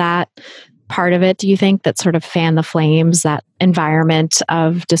too. Was that part of it, do you think, that sort of fanned the flames, that environment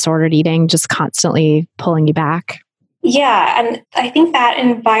of disordered eating just constantly pulling you back? Yeah. And I think that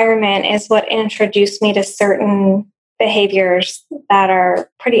environment is what introduced me to certain behaviors that are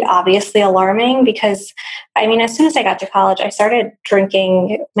pretty obviously alarming because, as soon as I got to college, I started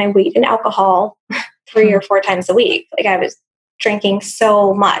drinking my weight in alcohol 3 or 4 times a week. Like I was drinking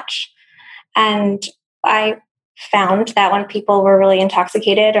so much. And I found that when people were really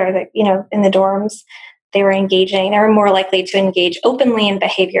intoxicated or in the dorms, they were more likely to engage openly in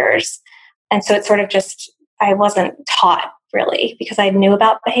behaviors. And so it sort of just, I wasn't taught really because I knew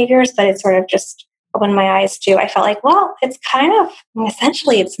about behaviors, but it sort of just opened my eyes to, I felt like, well, it's kind of,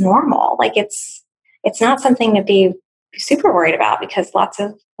 essentially it's normal. Like it's not something to be super worried about because look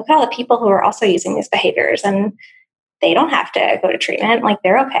at all the people who are also using these behaviors and they don't have to go to treatment. Like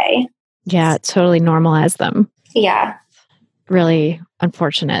they're okay. Yeah, it totally normalized them. Yeah. Really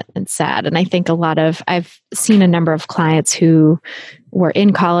unfortunate and sad. And I think I've seen a number of clients who were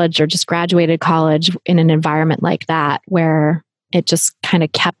in college or just graduated college in an environment like that, where it just kind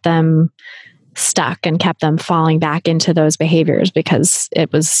of kept them stuck and kept them falling back into those behaviors because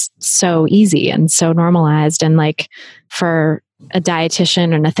it was so easy and so normalized. And like for a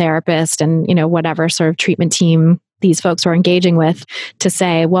dietitian and a therapist and, whatever sort of treatment team these folks were engaging with to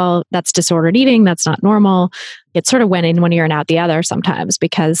say, well, that's disordered eating, that's not normal. It sort of went in one ear and out the other sometimes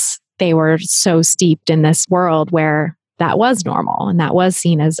because they were so steeped in this world where that was normal and that was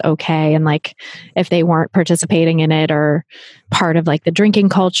seen as okay. And like if they weren't participating in it or part of like the drinking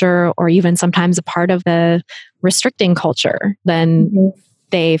culture or even sometimes a part of the restricting culture, then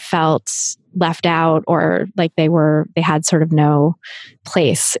they felt left out or like they had sort of no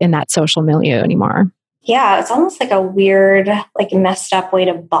place in that social milieu anymore. Yeah, it's almost like a weird, like messed up way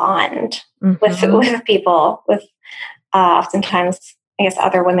to bond with people, with oftentimes, I guess,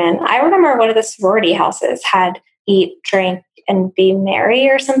 other women. I remember one of the sorority houses had eat, drink, and be merry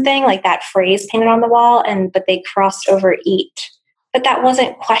or something, like that phrase painted on the wall, but they crossed over eat. But that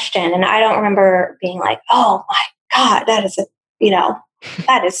wasn't questioned. And I don't remember being like, oh my God, that is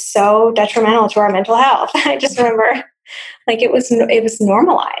that is so detrimental to our mental health. I just remember like it was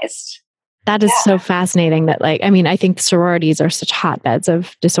normalized. That is so fascinating that I think sororities are such hotbeds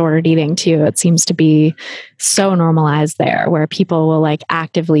of disordered eating too. It seems to be so normalized there where people will like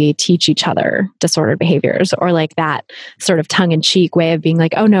actively teach each other disordered behaviors or like that sort of tongue in cheek way of being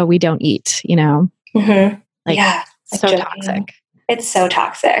like, oh no, we don't eat, Like, so toxic. It's so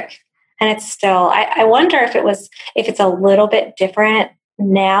toxic. And it's still, I wonder if it's a little bit different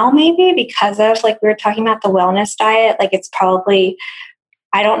now, maybe because of like we were talking about the wellness diet, like it's probably,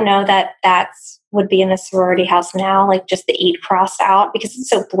 I don't know that would be in a sorority house now, like just the eat crossed out because it's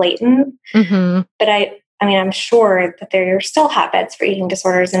so blatant. But I'm sure that there are still hotbeds for eating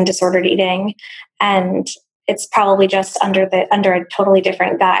disorders and disordered eating. And it's probably just under a totally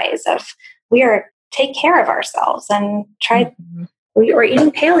different guise of take care of ourselves and try we were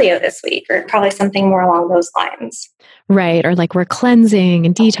eating paleo this week, or probably something more along those lines. Right. Or like we're cleansing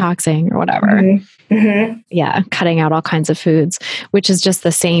and detoxing or whatever. Mm-hmm. Mm-hmm. Yeah. Cutting out all kinds of foods, which is just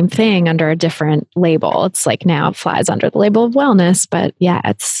the same thing under a different label. It's like now it flies under the label of wellness, but yeah,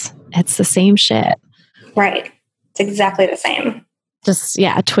 it's the same shit. Right. It's exactly the same. Just,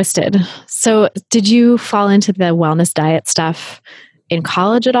 yeah, twisted. So did you fall into the wellness diet stuff in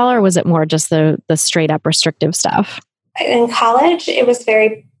college at all, or was it more just the straight up restrictive stuff? In college, it was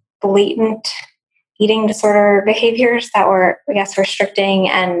very blatant eating disorder behaviors that were, I guess, restricting.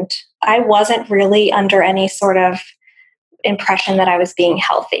 And I wasn't really under any sort of impression that I was being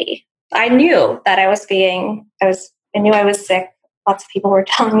healthy. I knew that I knew I was sick. Lots of people were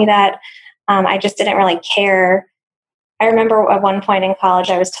telling me that. I just didn't really care. I remember at one point in college,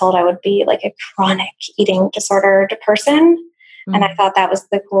 I was told I would be like a chronic eating disordered person. Mm-hmm. And I thought that was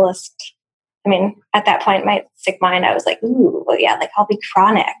the coolest. I mean, at that point, my sick mind, I was like, ooh, well, yeah, like I'll be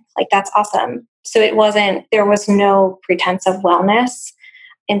chronic. Like, that's awesome. So there was no pretense of wellness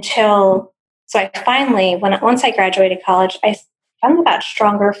so I finally, once I graduated college, I finally got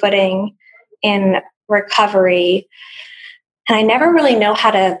stronger footing in recovery. And I never really know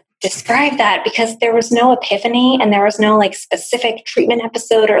how to describe that because there was no epiphany and there was no like specific treatment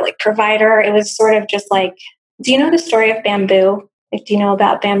episode or like provider. It was sort of just like, do you know the story of bamboo? Like, do you know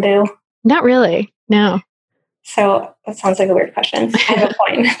about bamboo? Not really. No. So that sounds like a weird question. I have a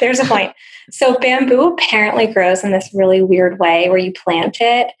point. There's a point. So bamboo apparently grows in this really weird way where you plant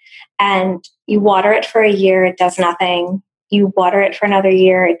it and you water it for a year, it does nothing. You water it for another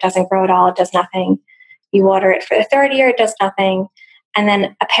year, it doesn't grow at all, it does nothing. You water it for the third year, it does nothing. And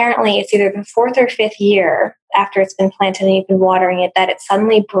then apparently it's either the fourth or fifth year after it's been planted and you've been watering it that it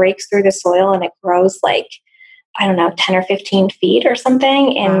suddenly breaks through the soil and it grows like, I don't know, 10 or 15 feet or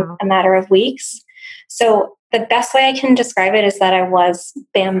something in a matter of weeks. So the best way I can describe it is that I was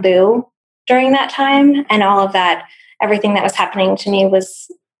bamboo during that time, and all of that, everything that was happening to me was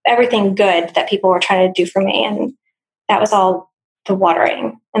everything good that people were trying to do for me. And that was all the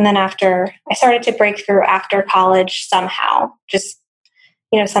watering. And then after I started to break through after college somehow, just,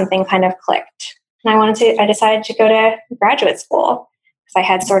 something kind of clicked. And I decided to go to graduate school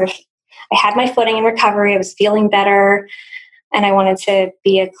because I had my footing in recovery. I was feeling better. And I wanted to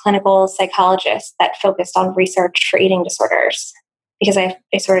be a clinical psychologist that focused on research for eating disorders because I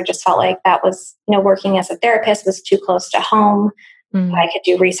sort of just felt like that was, working as a therapist was too close to home. Mm. I could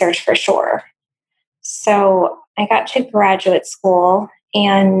do research for sure. So I got to graduate school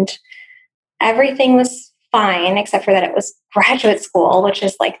and everything was fine except for that it was graduate school, which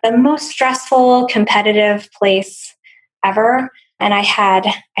is like the most stressful, competitive place ever. And I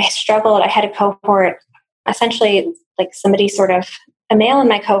struggled. I had a cohort, essentially like a male in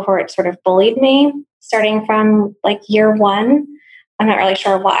my cohort sort of bullied me starting from like year one. I'm not really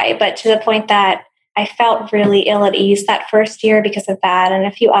sure why, but to the point that I felt really ill at ease that first year because of that and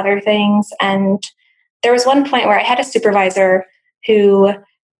a few other things. And there was one point where I had a supervisor who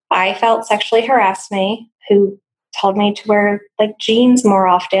I felt sexually harassed me, who told me to wear like jeans more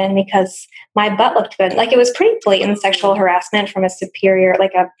often because my butt looked good. Like it was pretty blatant sexual harassment from a superior,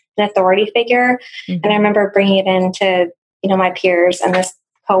 like an authority figure. Mm-hmm. And I remember bringing it into, my peers and this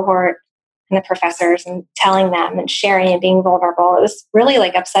cohort and the professors and telling them and sharing and being vulnerable. It was really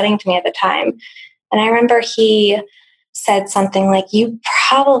like upsetting to me at the time. And I remember he said something like, you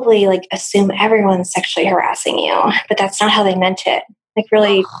probably like assume everyone's sexually harassing you, but that's not how they meant it. Like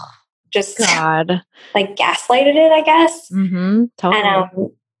really just God. Like gaslighted it, I guess. Mm-hmm. Totally.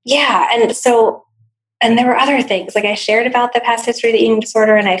 And yeah. And there were other things like I shared about the past history of the eating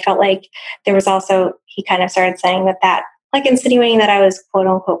disorder. And I felt like there was also, he kind of started saying that like insinuating that I was quote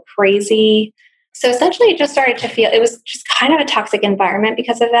unquote crazy. So essentially it just started to feel, it was just kind of a toxic environment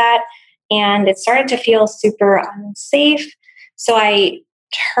because of that. And it started to feel super unsafe. So I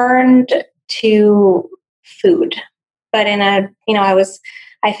turned to food, but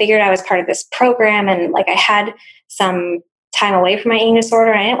I figured I was part of this program and like I had some time away from my eating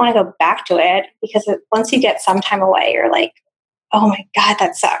disorder. And I didn't want to go back to it because once you get some time away, you're like, oh my God,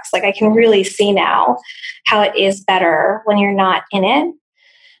 that sucks. Like I can really see now how it is better when you're not in it.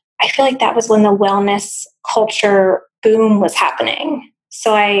 I feel like that was when the wellness culture boom was happening.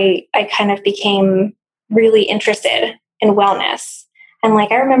 So I kind of became really interested in wellness. And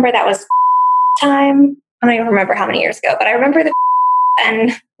like, I remember that was time. I don't even remember how many years ago, but I remember the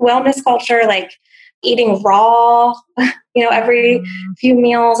and wellness culture, like eating raw, every few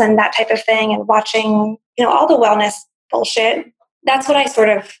meals and that type of thing and watching, all the wellness bullshit. That's what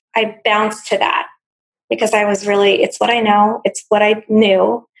I bounced to that because it's what I know. It's what I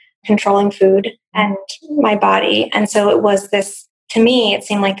knew, controlling food and my body. And so it was this to me, it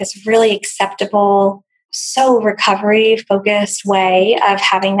seemed like this really acceptable, so recovery focused way of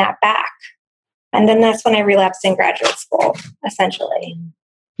having that back. And then that's when I relapsed in graduate school, essentially.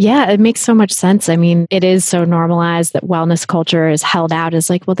 Yeah, it makes so much sense. I mean, it is so normalized that wellness culture is held out as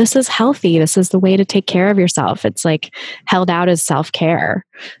like, well, this is healthy. This is the way to take care of yourself. It's like held out as self-care.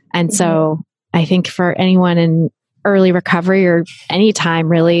 And so I think for anyone in early recovery or any time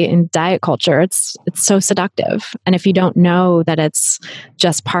really in diet culture, it's so seductive. And if you don't know that it's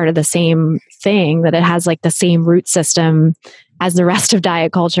just part of the same thing, that it has like the same root system as the rest of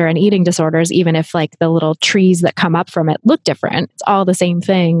diet culture and eating disorders, even if like the little trees that come up from it look different, it's all the same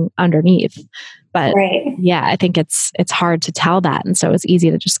thing underneath. But yeah, I think it's hard to tell that. And so it's easy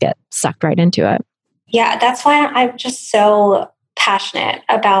to just get sucked right into it. Yeah, that's why I'm just so passionate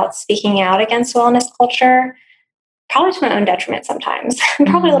about speaking out against wellness culture, probably to my own detriment sometimes. I'm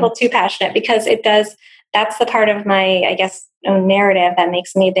probably a little too passionate because that's the part of my, I guess, own narrative that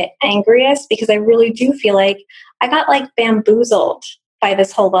makes me a bit angriest, because I really do feel like I got like bamboozled by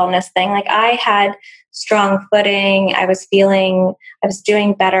this whole wellness thing. Like I had strong footing. I was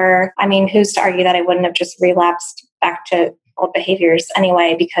doing better. I mean, who's to argue that I wouldn't have just relapsed back to old behaviors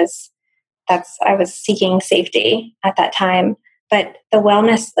anyway, because I was seeking safety at that time. But the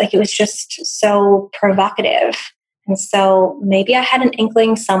wellness, like it was just so provocative. And so maybe I had an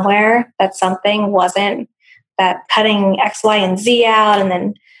inkling somewhere that something wasn't, that cutting X, Y, and Z out and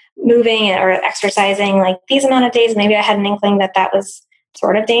then moving or exercising like these amount of days, maybe I had an inkling that was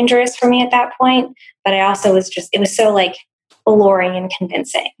sort of dangerous for me at that point. But I also it was so like alluring and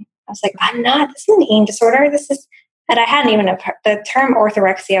convincing. I was like, this is an eating disorder. And I hadn't even, the term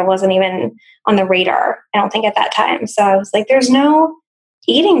orthorexia wasn't even on the radar, I don't think at that time. So I was like, there's no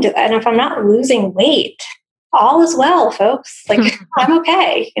eating, and if I'm not losing weight, all is well, folks. Like I'm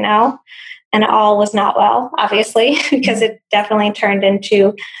okay, And all was not well, obviously, because it definitely turned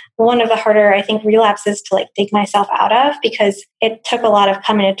into one of the harder, I think, relapses to like dig myself out of, because it took a lot of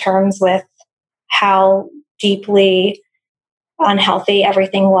coming to terms with how deeply unhealthy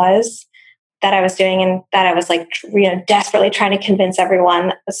everything was that I was doing, and that I was like, desperately trying to convince everyone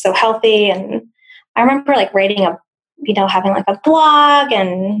that was so healthy. And I remember like writing having like a blog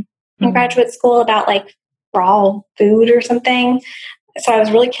and in graduate school about like raw food or something. So I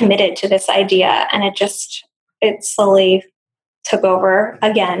was really committed to this idea, and it slowly took over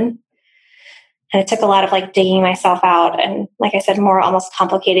again. And it took a lot of like digging myself out, and like I said, more almost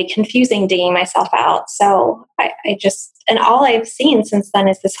complicated, confusing digging myself out. So and all I've seen since then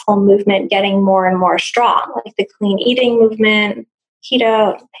is this whole movement getting more and more strong, like the clean eating movement,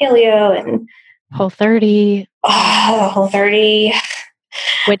 keto, paleo, and Whole30. Oh, Whole30.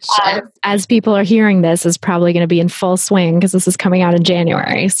 Which, as people are hearing this, is probably going to be in full swing because this is coming out in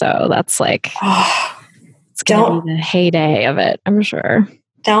January. So that's like, it's going to be the heyday of it, I'm sure.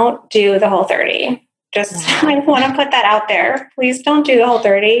 Don't do the Whole30. I want to put that out there. Please don't do the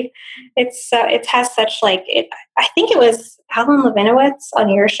Whole30. It has such like it. I think it was Alan Levinowitz on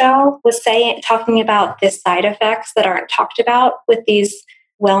your show was talking about the side effects that aren't talked about with these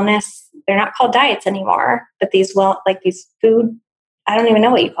wellness. They're not called diets anymore, but these food. I don't even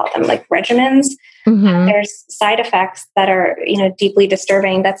know what you call them, like regimens. There's side effects that are, deeply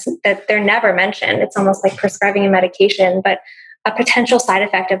disturbing. That they're never mentioned. It's almost like prescribing a medication, but a potential side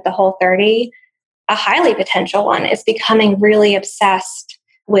effect of the Whole30, a highly potential one, is becoming really obsessed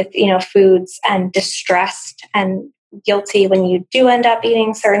with, foods and distressed and guilty when you do end up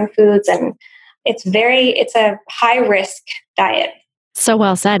eating certain foods. And it's a high risk diet. So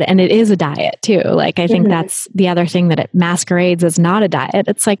well said. And it is a diet too. Like, I think that's the other thing, that it masquerades as not a diet.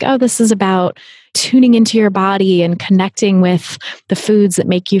 It's like, oh, this is about tuning into your body and connecting with the foods that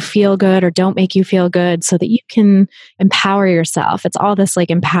make you feel good or don't make you feel good so that you can empower yourself. It's all this like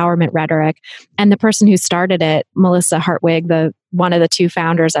empowerment rhetoric. And the person who started it, Melissa Hartwig, one of the two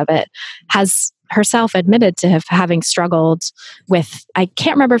founders of it, has herself admitted to having struggled with, I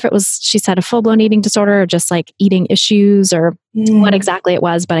can't remember if it was, she said, a full-blown eating disorder or just like eating issues or what exactly it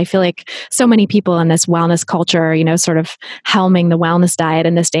was. But I feel like so many people in this wellness culture, sort of helming the wellness diet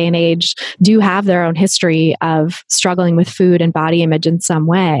in this day and age, do have their own history of struggling with food and body image in some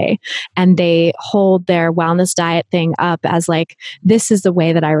way. And they hold their wellness diet thing up as like, this is the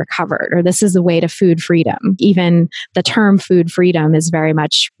way that I recovered, or this is the way to food freedom. Even the term food freedom is very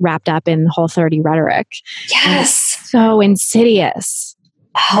much wrapped up in Whole30 rhetoric. Yes. So insidious.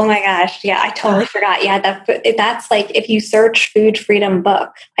 Oh my gosh. Yeah, I totally forgot. Yeah, that's like, if you search food freedom book,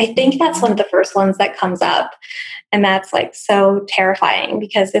 I think that's one of the first ones that comes up. And that's like so terrifying,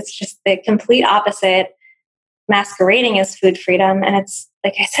 because it's just the complete opposite, masquerading as food freedom. And it's,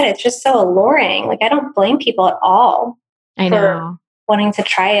 like I said, it's just so alluring. Like, I don't blame people at all I know. wanting to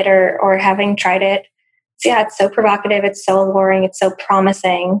try it or having tried it. So yeah, it's so provocative. It's so alluring. It's so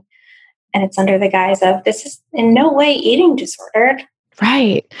promising. And it's under the guise of, this is in no way eating disordered.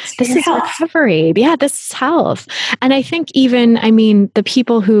 Right. This is health. recovery. Yeah, this is health. And I think even, the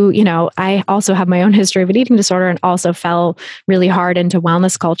people who, I also have my own history of an eating disorder and also fell really hard into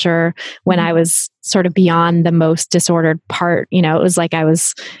wellness culture when I was sort of beyond the most disordered part. It was like I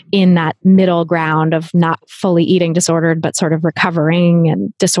was in that middle ground of not fully eating disordered, but sort of recovering,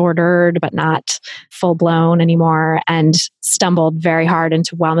 and disordered, but not full blown anymore, and stumbled very hard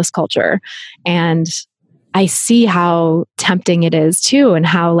into wellness culture. And I see how tempting it is too, and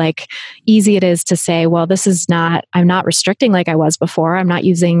how easy it is to say, well, I'm not restricting like I was before. I'm not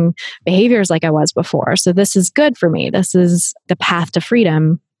using behaviors like I was before. So this is good for me. This is the path to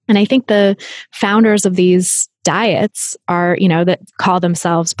freedom. And I think the founders of these diets are, that call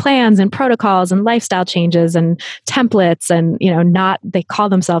themselves plans and protocols and lifestyle changes and templates, and, they call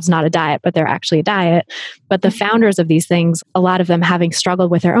themselves not a diet, but they're actually a diet. But the founders of these things, a lot of them having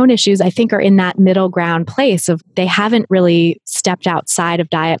struggled with their own issues, I think are in that middle ground place of, they haven't really stepped outside of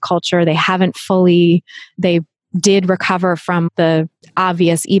diet culture. They did recover from the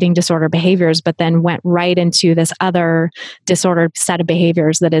obvious eating disorder behaviors, but then went right into this other disordered set of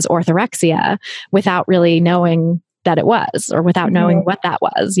behaviors that is orthorexia, without really knowing that it was, or without knowing what that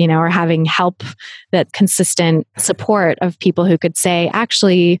was, or having help, that consistent support of people who could say,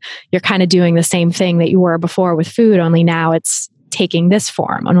 actually, you're kind of doing the same thing that you were before with food, only now it's taking this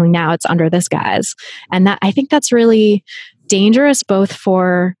form, only now it's under this guise. And that, I think that's really dangerous, both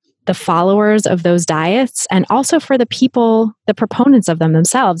for the followers of those diets and also for the people, the proponents of them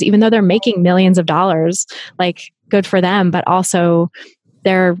themselves, even though they're making millions of dollars, good for them, but also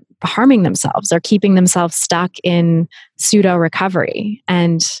they're harming themselves. They're keeping themselves stuck in pseudo recovery.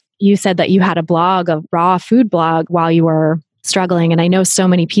 And you said that you had a blog, a raw food blog, while you were struggling. And I know so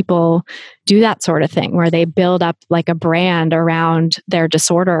many people do that sort of thing, where they build up a brand around their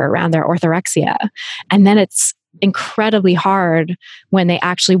disorder, around their orthorexia. And then it's incredibly hard when they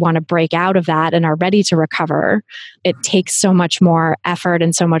actually want to break out of that and are ready to recover. It takes so much more effort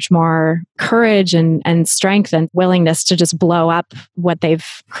and so much more courage and strength and willingness to just blow up what they've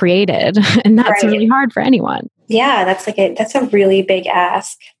created. And that's really hard for anyone. Yeah, that's a really big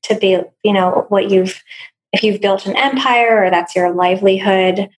ask to be, if you've built an empire or that's your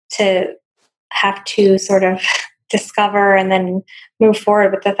livelihood, to have to sort of discover and then move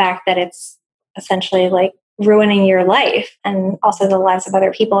forward with the fact that it's essentially ruining your life and also the lives of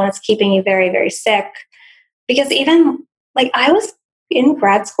other people. And it's keeping you very, very sick. Because even I was in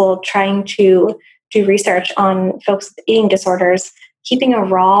grad school trying to do research on folks with eating disorders, keeping a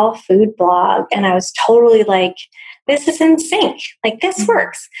raw food blog. And I was totally this is in sync. This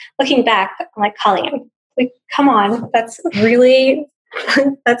works. Looking back, I'm like, Colleen, come on. That's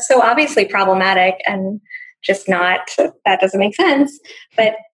so obviously problematic and just that doesn't make sense.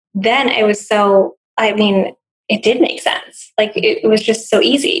 But then it was it did make sense. It was just so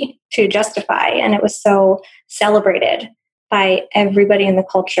easy to justify, and it was so celebrated by everybody in the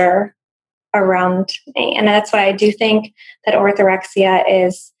culture around me. And that's why I do think that orthorexia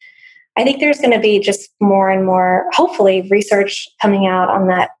I think there's going to be just more and more, hopefully, research coming out on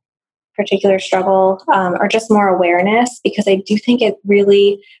that particular struggle, or just more awareness, because I do think it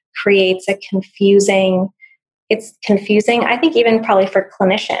really creates it's confusing, I think, even probably for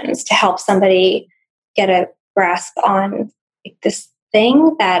clinicians, to help somebody get a grasp on this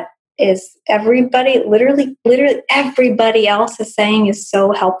thing that is everybody, literally everybody else is saying is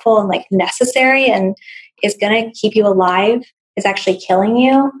so helpful and necessary and is going to keep you alive, is actually killing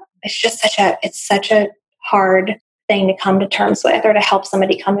you. It's just such a hard thing to come to terms with, or to help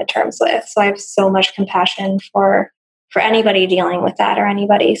somebody come to terms with. So I have so much compassion for anybody dealing with that, or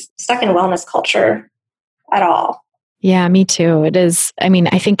anybody stuck in wellness culture at all. Yeah, me too. It is.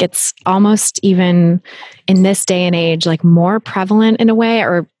 I think it's almost even in this day and age, more prevalent in a way,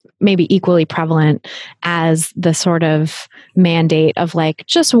 or maybe equally prevalent as the sort of mandate of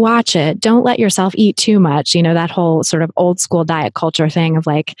just watch it. Don't let yourself eat too much. That whole sort of old school diet culture thing of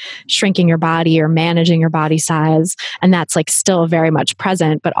shrinking your body or managing your body size. And that's still very much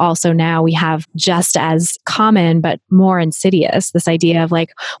present, but also now we have just as common, but more insidious, this idea of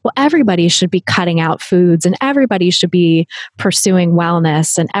everybody should be cutting out foods, and everybody should be pursuing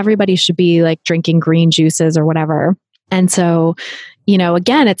wellness, and everybody should be drinking green juices or whatever. And so,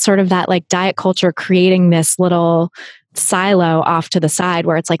 again, it's sort of that diet culture creating this little silo off to the side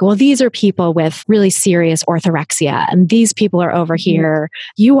where it's well, these are people with really serious orthorexia, and these people are over here.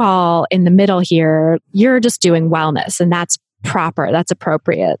 You all in the middle here, you're just doing wellness, and that's proper, that's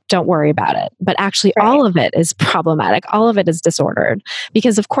appropriate, don't worry about it. But actually, all of it is problematic. All of it is disordered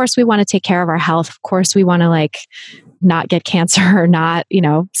because, of course, we want to take care of our health. Of course, we want to like not get cancer or not,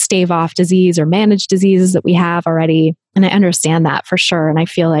 stave off disease or manage diseases that we have already. And I understand that for sure. And I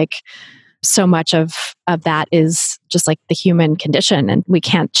feel like so much of that is just like the human condition and we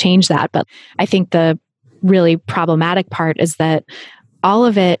can't change that. But I think the really problematic part is that all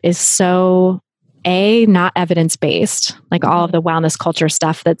of it is so not evidence-based. Like all of the wellness culture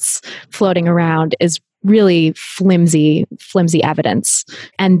stuff that's floating around is really flimsy evidence.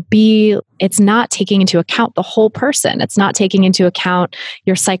 And B, it's not taking into account the whole person. It's not taking into account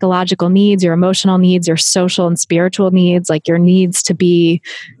your psychological needs, your emotional needs, your social and spiritual needs, like your needs to be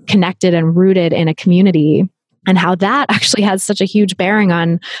connected and rooted in a community. And how that actually has such a huge bearing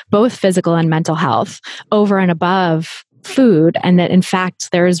on both physical and mental health over and above food. And that in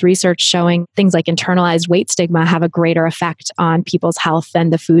fact, there is research showing things like internalized weight stigma have a greater effect on people's health than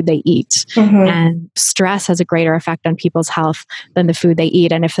the food they eat. And stress has a greater effect on people's health than the food they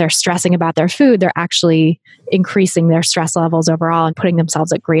eat. And if they're stressing about their food, they're actually increasing their stress levels overall and putting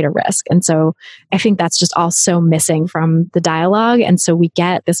themselves at greater risk. And so I think that's just all so missing from the dialogue. And so we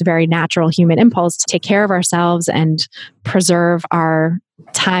get this very natural human impulse to take care of ourselves and preserve our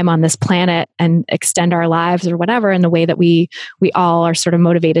time on this planet and extend our lives or whatever in the way that we all are sort of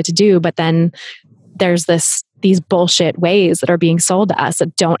motivated to do. But then there's these bullshit ways that are being sold to us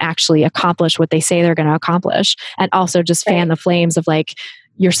that don't actually accomplish what they say they're going to accomplish. And also just fan the flames of like,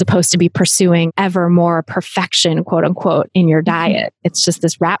 you're supposed to be pursuing ever more perfection, quote unquote, in your diet. It's just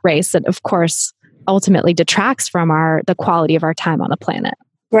this rat race that of course ultimately detracts from the quality of our time on the planet.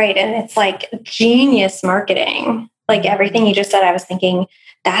 Right. And it's like genius marketing. Like everything you just said, I was thinking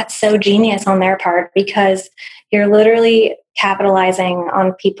that's so genius on their part because you're literally capitalizing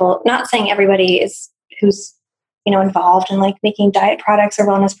on people, not saying everybody who's involved in like making diet products or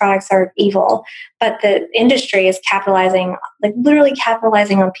wellness products are evil, but the industry is literally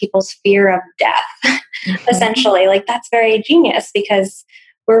capitalizing on people's fear of death, essentially. Like that's very genius because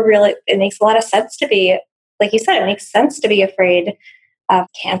it makes a lot of sense to be, like you said, it makes sense to be afraid of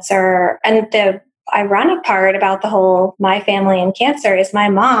cancer. And the ironic part about the whole my family and cancer is my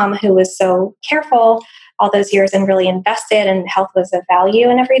mom, who was so careful all those years and really invested and health was a value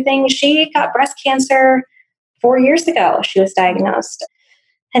and everything. She got breast cancer 4 years ago. She was diagnosed.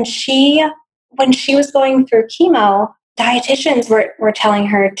 And when she was going through chemo, dietitians were telling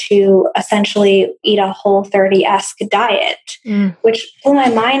her to essentially eat a Whole30-esque diet, which blew my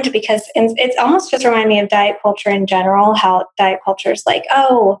mind because it's almost just reminded me of diet culture in general, how diet culture is like,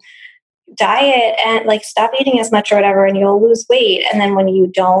 oh, diet and like stop eating as much or whatever and you'll lose weight. And then when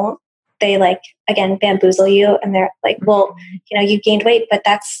you don't, they like, again, bamboozle you and they're like, well, you gained weight, but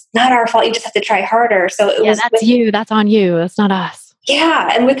that's not our fault. You just have to try harder. So that's on you. That's not us. Yeah.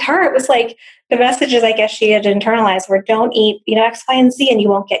 And with her, it was like the messages I guess she had internalized were don't eat, X, Y, and Z and you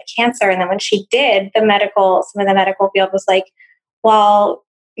won't get cancer. And then when she did, some of the medical field was like, well,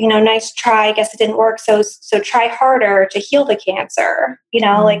 nice try. I guess it didn't work. So try harder to heal the cancer.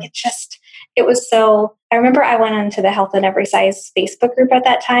 Like it was so, I remember I went into the Health in Every Size Facebook group at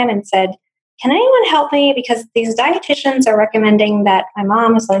that time and said, can anyone help me? Because these dietitians are recommending that my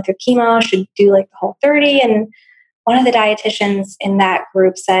mom is going through chemo, should do like the Whole30. And one of the dietitians in that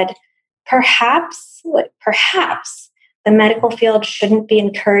group said, perhaps the medical field shouldn't be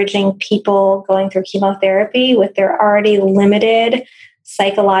encouraging people going through chemotherapy with their already limited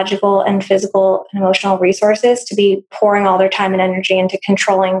psychological and physical and emotional resources to be pouring all their time and energy into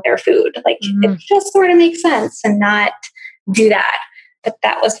controlling their food. Like it just sort of makes sense and not do that. But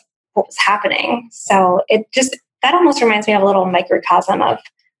that was what was happening. So that almost reminds me of a little microcosm of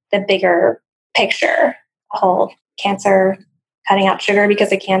the bigger picture, the whole cancer, cutting out sugar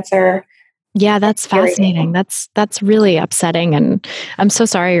because of cancer. Yeah, that's fascinating. That's really upsetting. And I'm so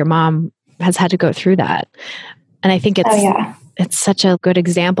sorry your mom has had to go through that. And I think it's such a good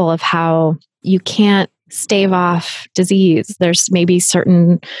example of how you can't stave off disease. There's maybe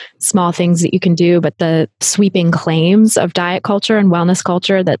certain small things that you can do, but the sweeping claims of diet culture and wellness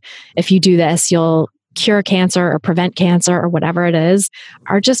culture that if you do this, you'll cure cancer or prevent cancer or whatever it is,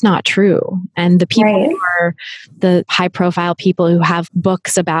 are just not true. And the people who are the high profile people who have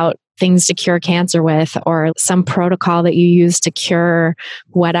books about things to cure cancer with, or some protocol that you use to cure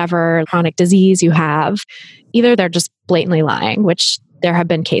whatever chronic disease you have, either they're just blatantly lying, which there have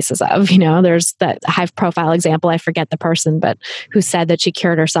been cases of, there's that high profile example, I forget the person, but who said that she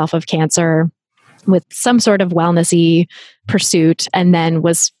cured herself of cancer with some sort of wellnessy pursuit and then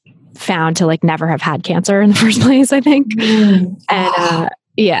was found to like never have had cancer in the first place, I think. And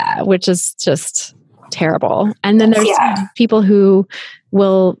which is just terrible. And then there's people who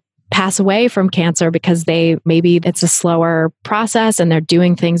will pass away from cancer because maybe it's a slower process and they're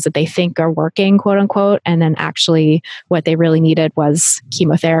doing things that they think are working, quote unquote. And then actually what they really needed was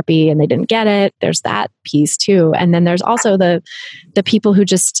chemotherapy and they didn't get it. There's that piece too. And then there's also the people who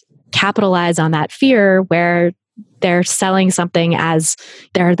just capitalize on that fear where they're selling something as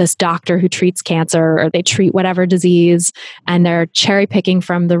they're this doctor who treats cancer or they treat whatever disease, and they're cherry picking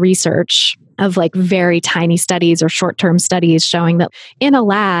from the research of like very tiny studies or short-term studies showing that in a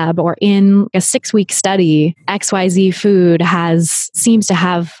lab or in a 6-week study, XYZ food seems to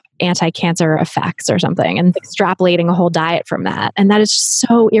have anti-cancer effects or something, and extrapolating a whole diet from that. And that is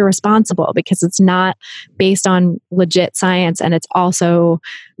so irresponsible because it's not based on legit science, and it's also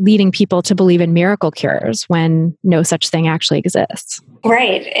leading people to believe in miracle cures when no such thing actually exists.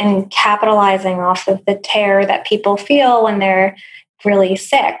 Right. And capitalizing off of the terror that people feel when they're really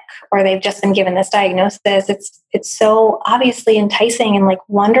sick or they've just been given this diagnosis. It's so obviously enticing and like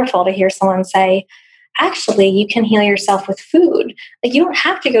wonderful to hear someone say, actually, you can heal yourself with food. Like you don't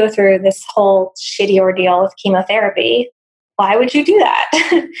have to go through this whole shitty ordeal with chemotherapy. Why would you do that?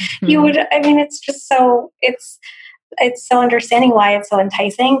 Mm-hmm. You would, I mean, it's just so, it's so understanding why it's so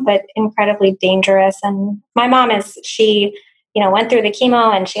enticing, but incredibly dangerous. And my mom she went through the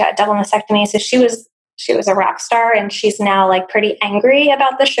chemo and she got double mastectomy. So she was a rock star, and she's now like pretty angry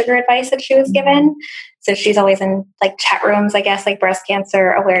about the sugar advice that she was given. So she's always in like chat rooms, I guess, like breast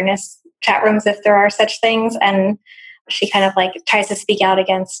cancer awareness chat rooms, if there are such things. And she kind of like tries to speak out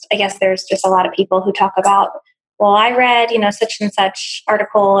against, I guess there's just a lot of people who talk about, well, I read, such and such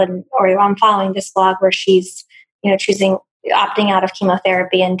article or I'm following this blog where she's, opting out of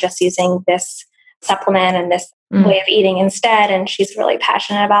chemotherapy and just using this supplement and this way of eating instead. And she's really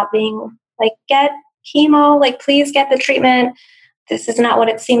passionate about being like, get chemo, like please get the treatment. This is not what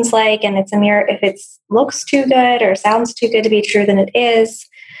it seems like. And it's a mirror. If it looks too good or sounds too good to be true, then it is.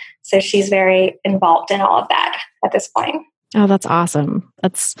 So she's very involved in all of that at this point. Oh, that's awesome.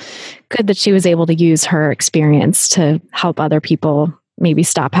 That's good that she was able to use her experience to help other people maybe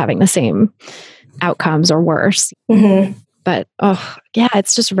stop having the same outcomes or worse. Mm-hmm. But,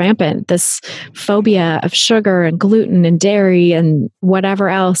 it's just rampant. This phobia of sugar and gluten and dairy and whatever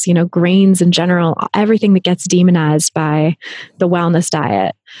else, grains in general, everything that gets demonized by the wellness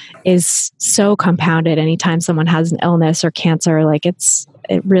diet is so compounded anytime someone has an illness or cancer. Like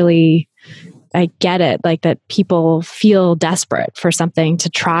I get it, like that people feel desperate for something to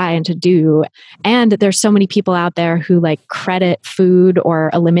try and to do. And there's so many people out there who like credit food or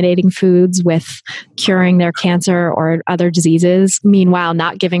eliminating foods with curing their cancer or other diseases. Meanwhile,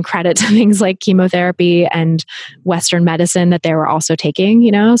 not giving credit to things like chemotherapy and Western medicine that they were also taking,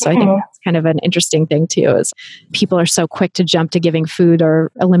 So I think that's kind of an interesting thing too, is people are so quick to jump to giving food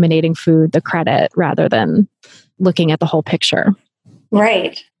or eliminating food the credit rather than looking at the whole picture.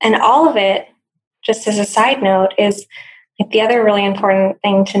 Right. And all of it, just as a side note, is like the other really important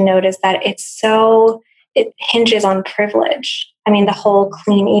thing to note is that it hinges on privilege. I mean, the whole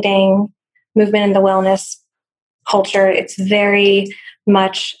clean eating movement in the wellness culture, it's very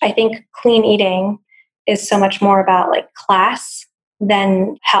much, I think clean eating is so much more about like class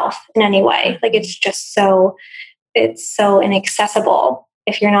than health in any way. Like it's so inaccessible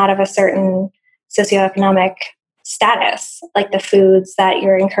if you're not of a certain socioeconomic status, like the foods that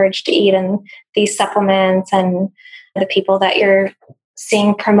you're encouraged to eat and these supplements and the people that you're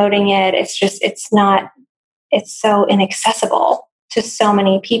seeing promoting it. It's so inaccessible to so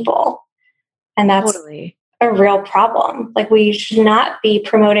many people. And that's totally a real problem. Like we should not be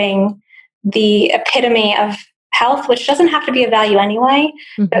promoting the epitome of health, which doesn't have to be a value anyway,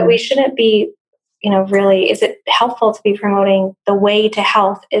 but we shouldn't be, really, is it helpful to be promoting the way to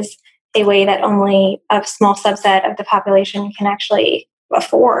health is a way that only a small subset of the population can actually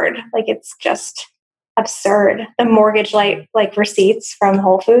afford. Like it's just absurd. The mortgage like receipts from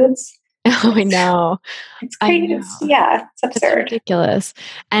Whole Foods. Oh, I know. It's crazy. It's absurd. It's ridiculous.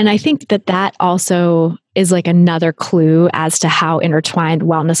 And I think that also is like another clue as to how intertwined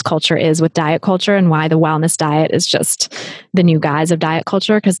wellness culture is with diet culture and why the wellness diet is just the new guise of diet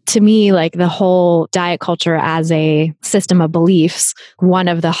culture. Because to me, like the whole diet culture as a system of beliefs, one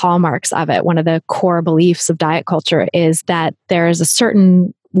of the hallmarks of it, one of the core beliefs of diet culture is that there is a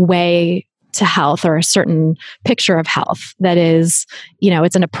certain way to health or a certain picture of health that is,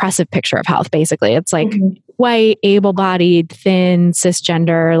 it's an oppressive picture of health, basically. It's like white, able-bodied, thin,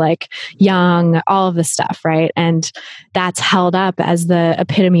 cisgender, like young, all of this stuff, right? And that's held up as the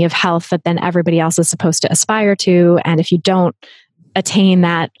epitome of health that then everybody else is supposed to aspire to. And if you don't attain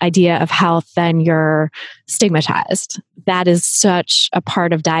that idea of health, then you're stigmatized. That is such a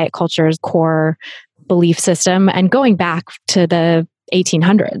part of diet culture's core belief system. And going back to the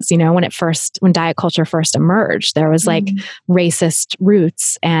 1800s, when diet culture first emerged, there was like racist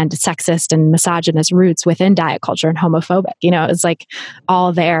roots and sexist and misogynist roots within diet culture and homophobic. It was like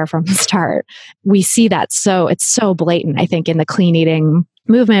all there from the start. We see that. So it's so blatant, I think, in the clean eating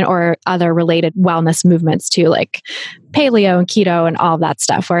movement or other related wellness movements too, like paleo and keto and all of that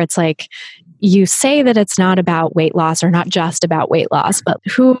stuff, where it's like, you say that it's not about weight loss or not just about weight loss, but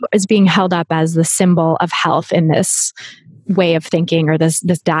who is being held up as the symbol of health in this way of thinking or this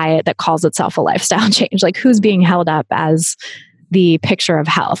diet that calls itself a lifestyle change? Like, who's being held up as the picture of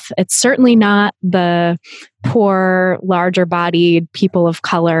health? It's certainly not the poor, larger bodied people of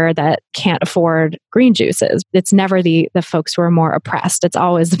color that can't afford green juices. It's never the folks who are more oppressed. It's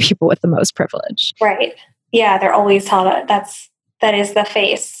always the people with the most privilege. Right. Yeah, they're always held up. That is the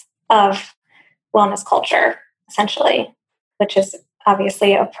face of wellness culture, essentially, which is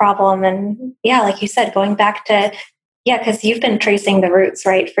obviously a problem. And yeah, like you said, going back to, because you've been tracing the roots,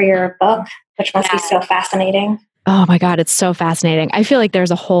 right, for your book, which must be so fascinating. Oh my God, it's so fascinating. I feel like there's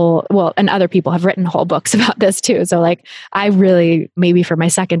and other people have written whole books about this too. So like, I really, maybe for my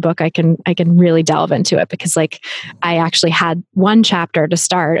second book, I can really delve into it, because like, I actually had one chapter to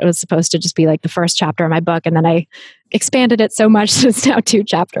start. It was supposed to just be like the first chapter of my book. And then I expanded it so much that it's now 2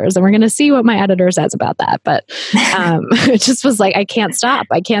 chapters, and we're going to see what my editor says about that. But it just was like, I can't stop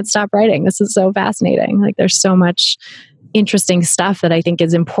writing. This is so fascinating. Like, there's so much interesting stuff that I think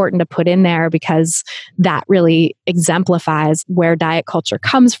is important to put in there, because that really exemplifies where diet culture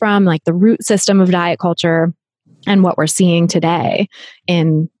comes from, like the root system of diet culture, and what we're seeing today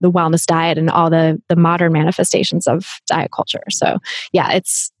in the wellness diet and all the modern manifestations of diet culture. So yeah,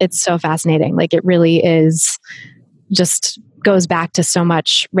 it's so fascinating. Like, it really is just goes back to so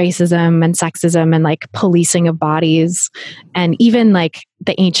much racism and sexism and like policing of bodies, and even like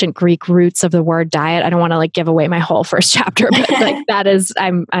the ancient Greek roots of the word diet. I don't want to like give away my whole first chapter, but like that is,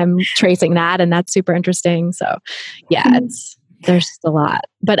 I'm tracing that, and that's super interesting. So yeah, there's just a lot,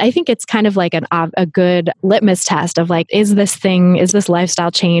 but I think it's kind of like a good litmus test of like, is this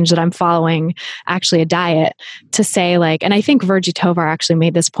lifestyle change that I'm following actually a diet, to say like, and I think Virgie Tovar actually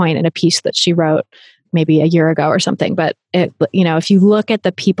made this point in a piece that she wrote maybe a year ago or something. But if you look at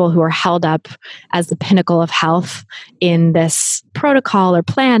the people who are held up as the pinnacle of health in this protocol or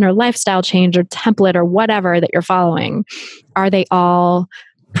plan or lifestyle change or template or whatever that you're following, are they all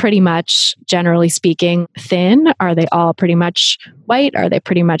pretty much, generally speaking, thin? Are they all pretty much white? Are they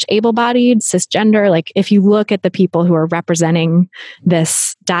pretty much able-bodied, cisgender? Like, if you look at the people who are representing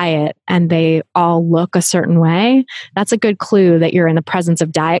this diet and they all look a certain way, that's a good clue that you're in the presence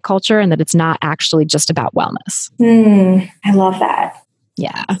of diet culture and that it's not actually just about wellness. I love that.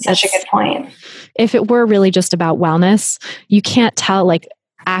 Yeah. Such a good point. If it were really just about wellness, you can't tell like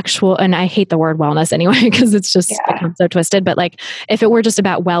actual, and I hate the word wellness anyway, because it's just become so twisted, but like, if it were just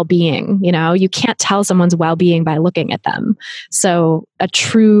about well-being, you can't tell someone's well-being by looking at them. So a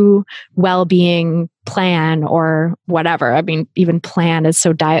true well-being plan or whatever, I mean, even plan is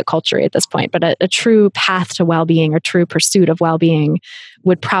so diet culture at this point, but a true path to well-being or true pursuit of well-being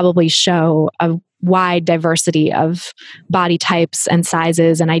would probably show a wide diversity of body types and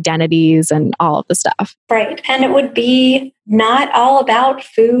sizes and identities and all of the stuff. Right. And it would be not all about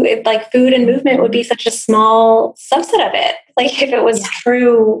food. Like, food and movement would be such a small subset of it. Like, if it was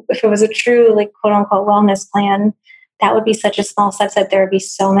a true like quote unquote wellness plan, that would be such a small subset. There would be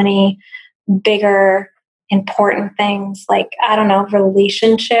so many bigger, important things like, I don't know,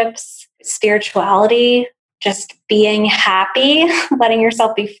 relationships, spirituality, just being happy, letting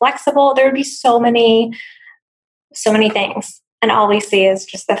yourself be flexible. There would be so many things. And all we see is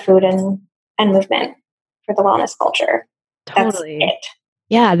just the food and movement for the wellness culture. Totally. That's it.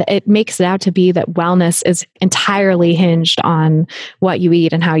 Yeah, it makes it out to be that wellness is entirely hinged on what you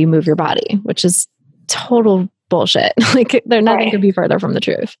eat and how you move your body, which is total bullshit. Like, nothing could be further from the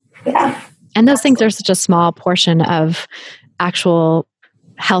truth. Yeah. And those things are such a small portion of actual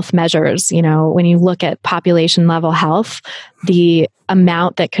health measures. When you look at population level health, the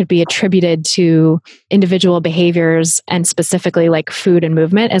amount that could be attributed to individual behaviors and specifically like food and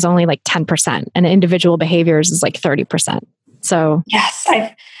movement is only like 10%, and individual behaviors is like 30%. So yes,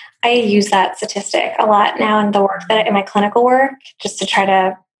 I use that statistic a lot now in the work in my clinical work, just to try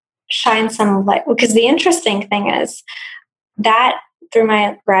to shine some light. Because the interesting thing is that through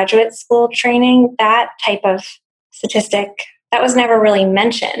my graduate school training, that type of statistic, that was never really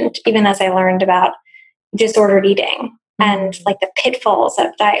mentioned, even as I learned about disordered eating and like the pitfalls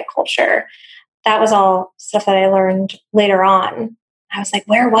of diet culture. That was all stuff that I learned later on. I was like,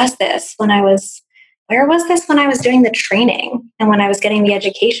 where was this when I was doing the training and when I was getting the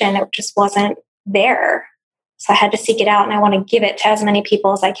education? It just wasn't there. So I had to seek it out, and I want to give it to as many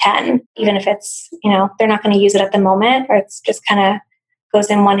people as I can, even if it's, they're not going to use it at the moment, or it's just kind of goes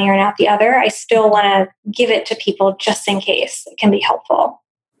in one ear and out the other. I still want to give it to people just in case it can be helpful.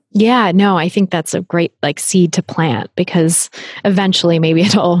 Yeah, no, I think that's a great seed to plant, because eventually maybe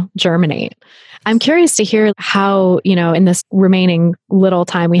it'll germinate. I'm curious to hear how, in this remaining little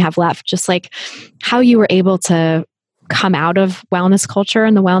time we have left, just how you were able to come out of wellness culture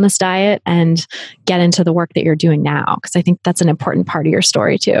and the wellness diet and get into the work that you're doing now. Because I think that's an important part of your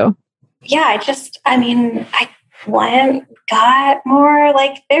story too. Yeah, I got more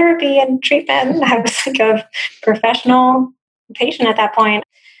therapy and treatment. I was a professional patient at that point.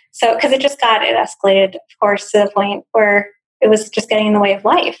 So, because it escalated, of course, to the point where it was just getting in the way of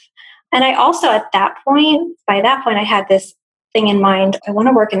life. And I also, by that point, I had this thing in mind. I want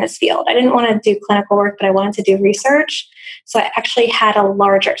to work in this field. I didn't want to do clinical work, but I wanted to do research. So I actually had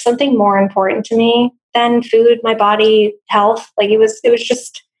something more important to me than food, my body, health. It was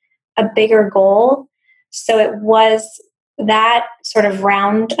just a bigger goal. So it was that sort of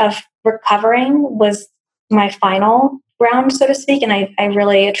round of recovering was my final round, so to speak. And I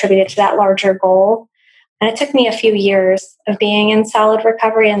really attribute it to that larger goal. And it took me a few years of being in solid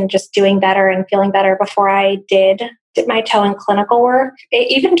recovery and just doing better and feeling better before I did my toe in clinical work.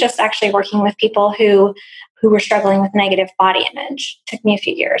 Even just actually working with people who were struggling with negative body image. It took me a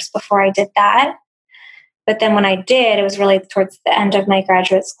few years before I did that. But then when I did, it was really towards the end of my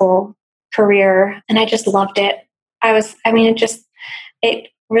graduate school career. And I just loved it. The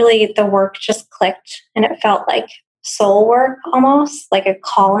work just clicked, and it felt like soul work, almost like a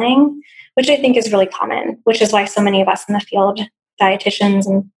calling, which I think is really common, which is why so many of us in the field, dietitians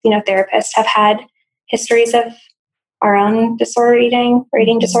and, therapists, have had histories of our own disordered eating or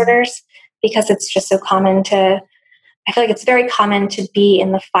eating disorders, because it's just so common I feel like it's very common to be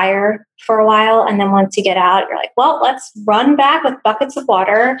in the fire for a while. And then once you get out, you're like, well, let's run back with buckets of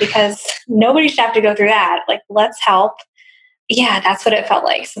water, because nobody should have to go through that. Let's help. Yeah, that's what it felt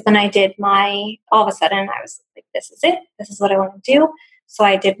like. So then I did all of a sudden I was like, this is it. This is what I want to do. So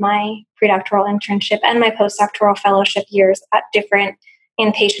I did my predoctoral internship and my postdoctoral fellowship years at different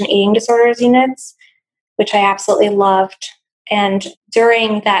inpatient eating disorders units, which I absolutely loved. And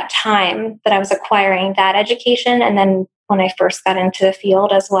during that time that I was acquiring that education, and then when I first got into the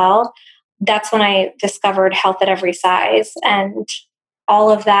field as well, that's when I discovered health at every size. And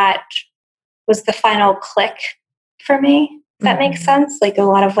all of that was the final click for me. If that makes sense. A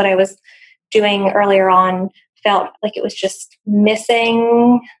lot of what I was doing earlier on felt like it was just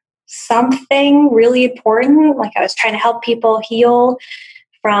missing something really important. I was trying to help people heal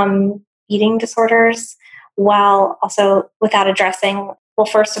from eating disorders, while also without addressing, well,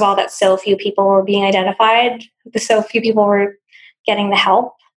 first of all, that so few people were being identified, so few people were getting the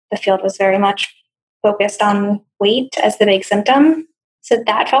help. The field was very much focused on weight as the big symptom. So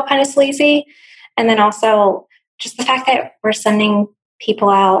that felt kind of sleazy. And then also just the fact that we're sending people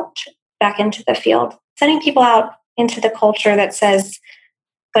out back into the field, sending people out into the culture that says,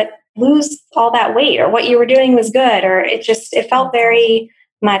 but lose all that weight, or what you were doing was good, or it felt very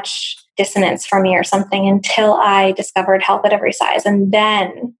much dissonance for me or something, until I discovered health at every size. And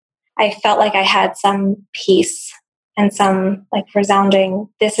then I felt like I had some peace and some resounding,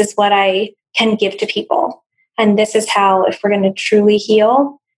 this is what I can give to people. And this is how, if we're going to truly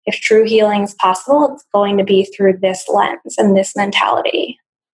heal, if true healing is possible, it's going to be through this lens and this mentality.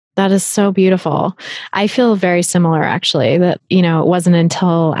 That is so beautiful. I feel very similar, actually, that, it wasn't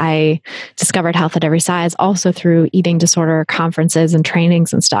until I discovered health at every size, also through eating disorder conferences and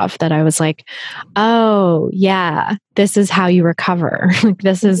trainings and stuff, that I was like, oh yeah, this is how you recover.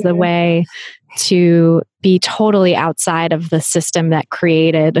 This is the way to be totally outside of the system that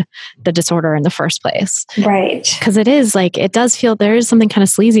created the disorder in the first place. Right. Because it does feel there is something kind of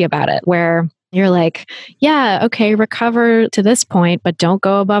sleazy about it, where you're like, yeah, okay, recover to this point, but don't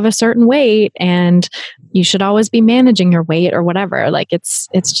go above a certain weight, and you should always be managing your weight or whatever. It's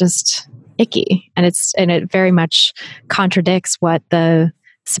just icky, and it very much contradicts what the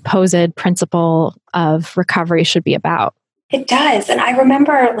supposed principle of recovery should be about. It does. And I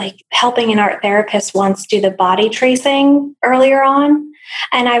remember helping an art therapist once do the body tracing earlier on.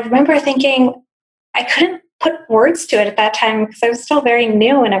 And I remember thinking, I couldn't put words to it at that time because I was still very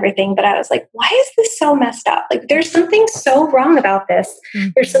new and everything. But I was like, why is this so messed up? There's something so wrong about this. Mm-hmm.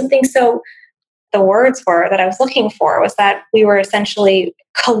 There's something so, the words were that I was looking for was that we were essentially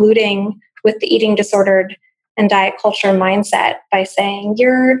colluding with the eating disordered and diet culture mindset by saying,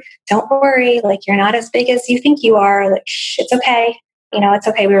 don't worry, you're not as big as you think you are. It's okay. It's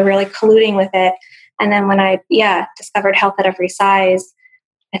okay. We were really colluding with it. And then when I, discovered health at every size,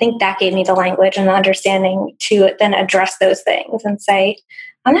 I think that gave me the language and the understanding to then address those things and say,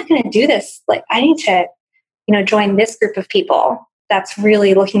 I'm not going to do this. Like, I need to, join this group of people that's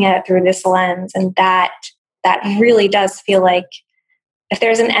really looking at it through this lens. And that really does feel like if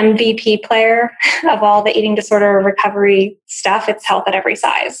there's an MVP player of all the eating disorder recovery stuff, it's health at every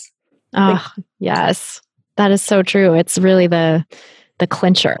size. Oh, yes. That is so true. It's really the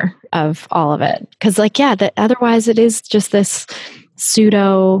clincher of all of it. Because otherwise it is just this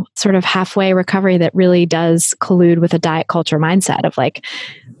pseudo sort of halfway recovery that really does collude with a diet culture mindset of like,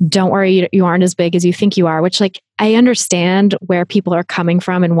 don't worry, you aren't as big as you think you are, which like, I understand where people are coming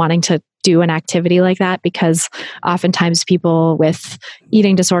from and wanting to do an activity like that, because oftentimes people with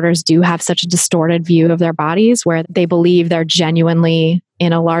eating disorders do have such a distorted view of their bodies where they believe they're genuinely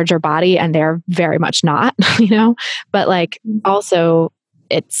in a larger body and they're very much not, but like also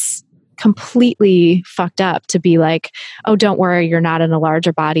it's completely fucked up to be like, oh, don't worry, you're not in a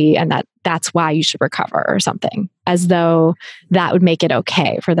larger body and that's why you should recover or something, as though that would make it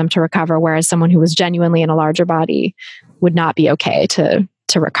okay for them to recover, whereas someone who was genuinely in a larger body would not be okay to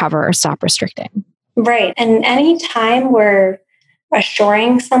recover or stop restricting. Right. And any time we're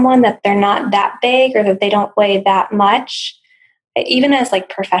assuring someone that they're not that big or that they don't weigh that much, even as like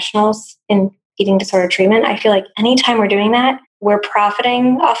professionals in eating disorder treatment, I feel like anytime we're doing that, we're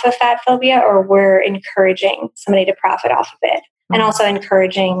profiting off of fat phobia or we're encouraging somebody to profit off of it. And also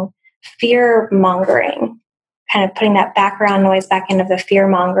encouraging fear mongering, kind of putting that background noise back into the fear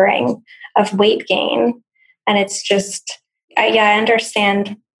mongering of weight gain. And it's just, I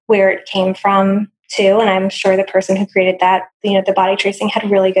understand where it came from too. And I'm sure the person who created that, the body tracing had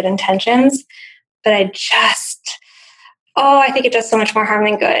really good intentions, but I think it does so much more harm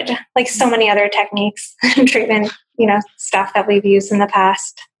than good. Like so many other techniques and treatment, stuff that we've used in the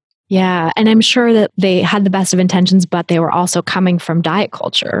past. Yeah. And I'm sure that they had the best of intentions, but they were also coming from diet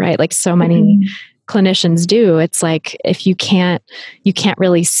culture, right? Like so many clinicians do. It's like, if you can't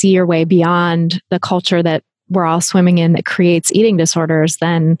really see your way beyond the culture that we're all swimming in that creates eating disorders,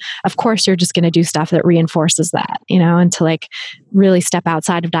 then of course you're just going to do stuff that reinforces that, and to like really step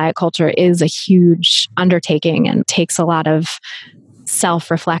outside of diet culture is a huge undertaking and takes a lot of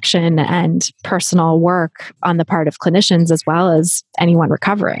self-reflection and personal work on the part of clinicians as well as anyone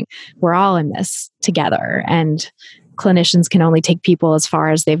recovering. We're all in this together, and clinicians can only take people as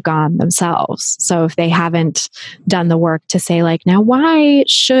far as they've gone themselves. So if they haven't done the work to say like, now why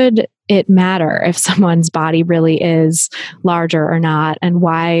should it matter if someone's body really is larger or not? And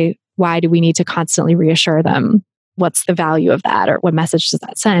why do we need to constantly reassure them? What's the value of that? Or what message does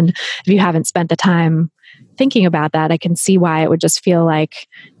that send? If you haven't spent the time thinking about that, I can see why it would just feel like,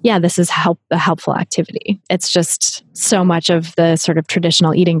 yeah, this is a helpful activity. It's just so much of the sort of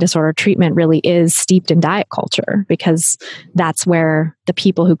traditional eating disorder treatment really is steeped in diet culture, because that's where the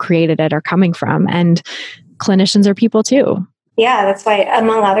people who created it are coming from. And clinicians are people too. Yeah, that's why,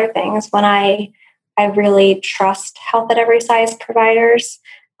 among other things, when I really trust health at every size providers,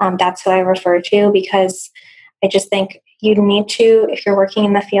 that's who I refer to, because I just think you need to, if you're working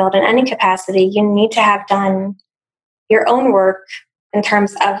in the field in any capacity, you need to have done your own work in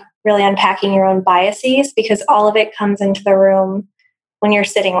terms of really unpacking your own biases, because all of it comes into the room when you're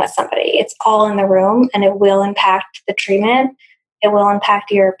sitting with somebody. It's all in the room and it will impact the treatment. It will impact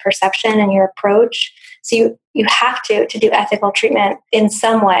your perception and your approach. So you have to do ethical treatment in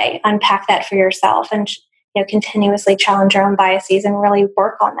some way, unpack that for yourself and continuously challenge your own biases and really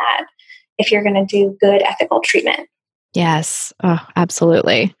work on that if you're going to do good ethical treatment. Yes. Oh,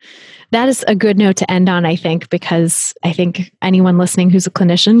 absolutely. That is a good note to end on, I think, because I think anyone listening who's a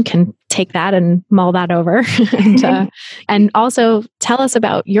clinician can take that and mull that over and also tell us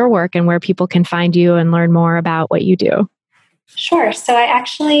about your work and where people can find you and learn more about what you do. Sure. So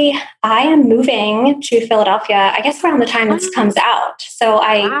I am moving to Philadelphia, I guess around the time this comes out. So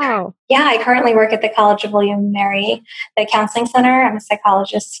I currently work at the College of William and Mary, the counseling center. I'm a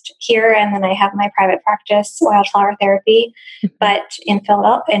psychologist here, and then I have my private practice, wildflower therapy. But in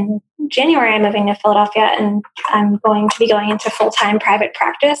January, I'm moving to Philadelphia, and I'm going to be going into full-time private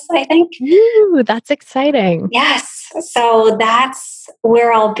practice, I think. Ooh, that's exciting. Yes. So that's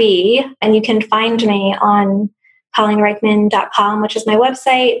where I'll be. And you can find me on ColleenReichmann.com, which is my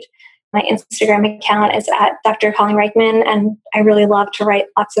website. My Instagram account is at Dr. Colleen Reichmann, and I really love to write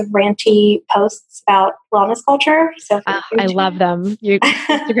lots of ranty posts about wellness culture. So I love them. Your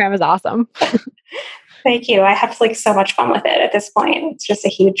Instagram is awesome. Thank you. I have so much fun with it at this point. It's just a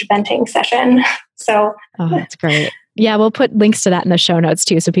huge venting session. So that's great. Yeah, we'll put links to that in the show notes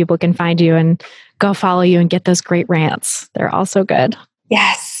too, so people can find you and go follow you and get those great rants. They're all so good.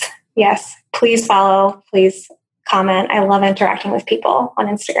 Yes. Please follow. Please comment. I love interacting with people on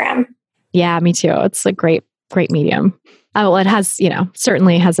Instagram. Yeah, me too. It's a great medium. Well, it has,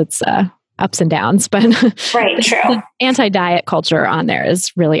 certainly has its ups and downs, but right, true. The anti-diet culture on there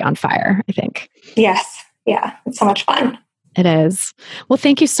is really on fire, I think. Yes. Yeah. It's so much fun. It is. Well,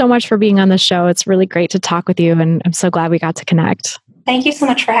 thank you so much for being on the show. It's really great to talk with you, and I'm so glad we got to connect. Thank you so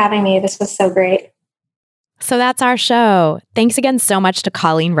much for having me. This was so great. So that's our show. Thanks again so much to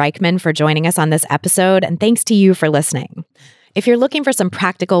Colleen Reichmann for joining us on this episode, and thanks to you for listening. If you're looking for some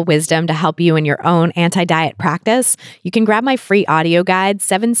practical wisdom to help you in your own anti-diet practice, you can grab my free audio guide,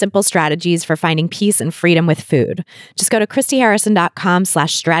 7 Simple Strategies for Finding Peace and Freedom with Food. Just go to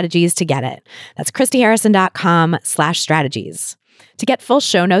christyharrison.com/strategies to get it. That's christyharrison.com/strategies. To get full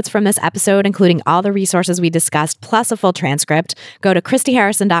show notes from this episode, including all the resources we discussed, plus a full transcript, go to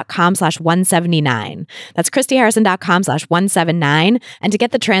christyharrison.com/179. That's christyharrison.com/179. And to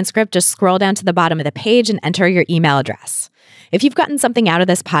get the transcript, just scroll down to the bottom of the page and enter your email address. If you've gotten something out of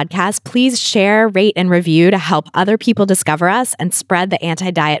this podcast, please share, rate, and review to help other people discover us and spread the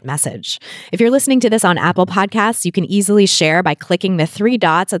anti-diet message. If you're listening to this on Apple Podcasts, you can easily share by clicking the 3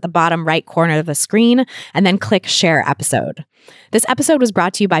 dots at the bottom right corner of the screen and then click Share Episode. This episode was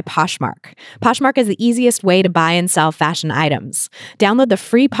brought to you by Poshmark. Poshmark is the easiest way to buy and sell fashion items. Download the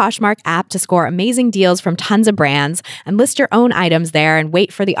free Poshmark app to score amazing deals from tons of brands and list your own items there and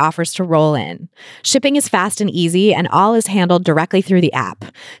wait for the offers to roll in. Shipping is fast and easy, and all is handled directly through the app.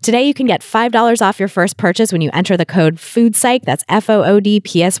 Today, you can get $5 off your first purchase when you enter the code FOODPSYCH, that's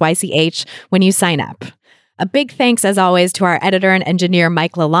FOODPSYCH, when you sign up. A big thanks, as always, to our editor and engineer,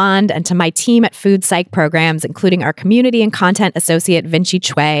 Mike Lalonde, and to my team at Food Psych Programs, including our community and content associate, Vinci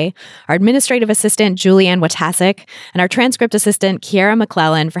Chue, our administrative assistant, Julianne Watasik, and our transcript assistant, Kiara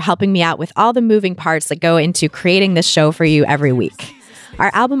McClellan, for helping me out with all the moving parts that go into creating this show for you every week. Our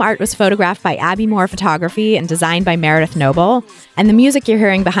album art was photographed by Abby Moore Photography and designed by Meredith Noble. And the music you're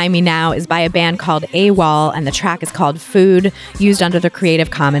hearing behind me now is by a band called AWOL, and the track is called Food, used under the Creative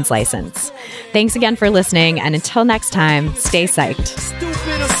Commons license. Thanks again for listening, and until next time, stay psyched.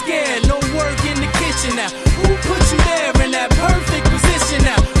 Stupid or scared, no work in the kitchen now. Who put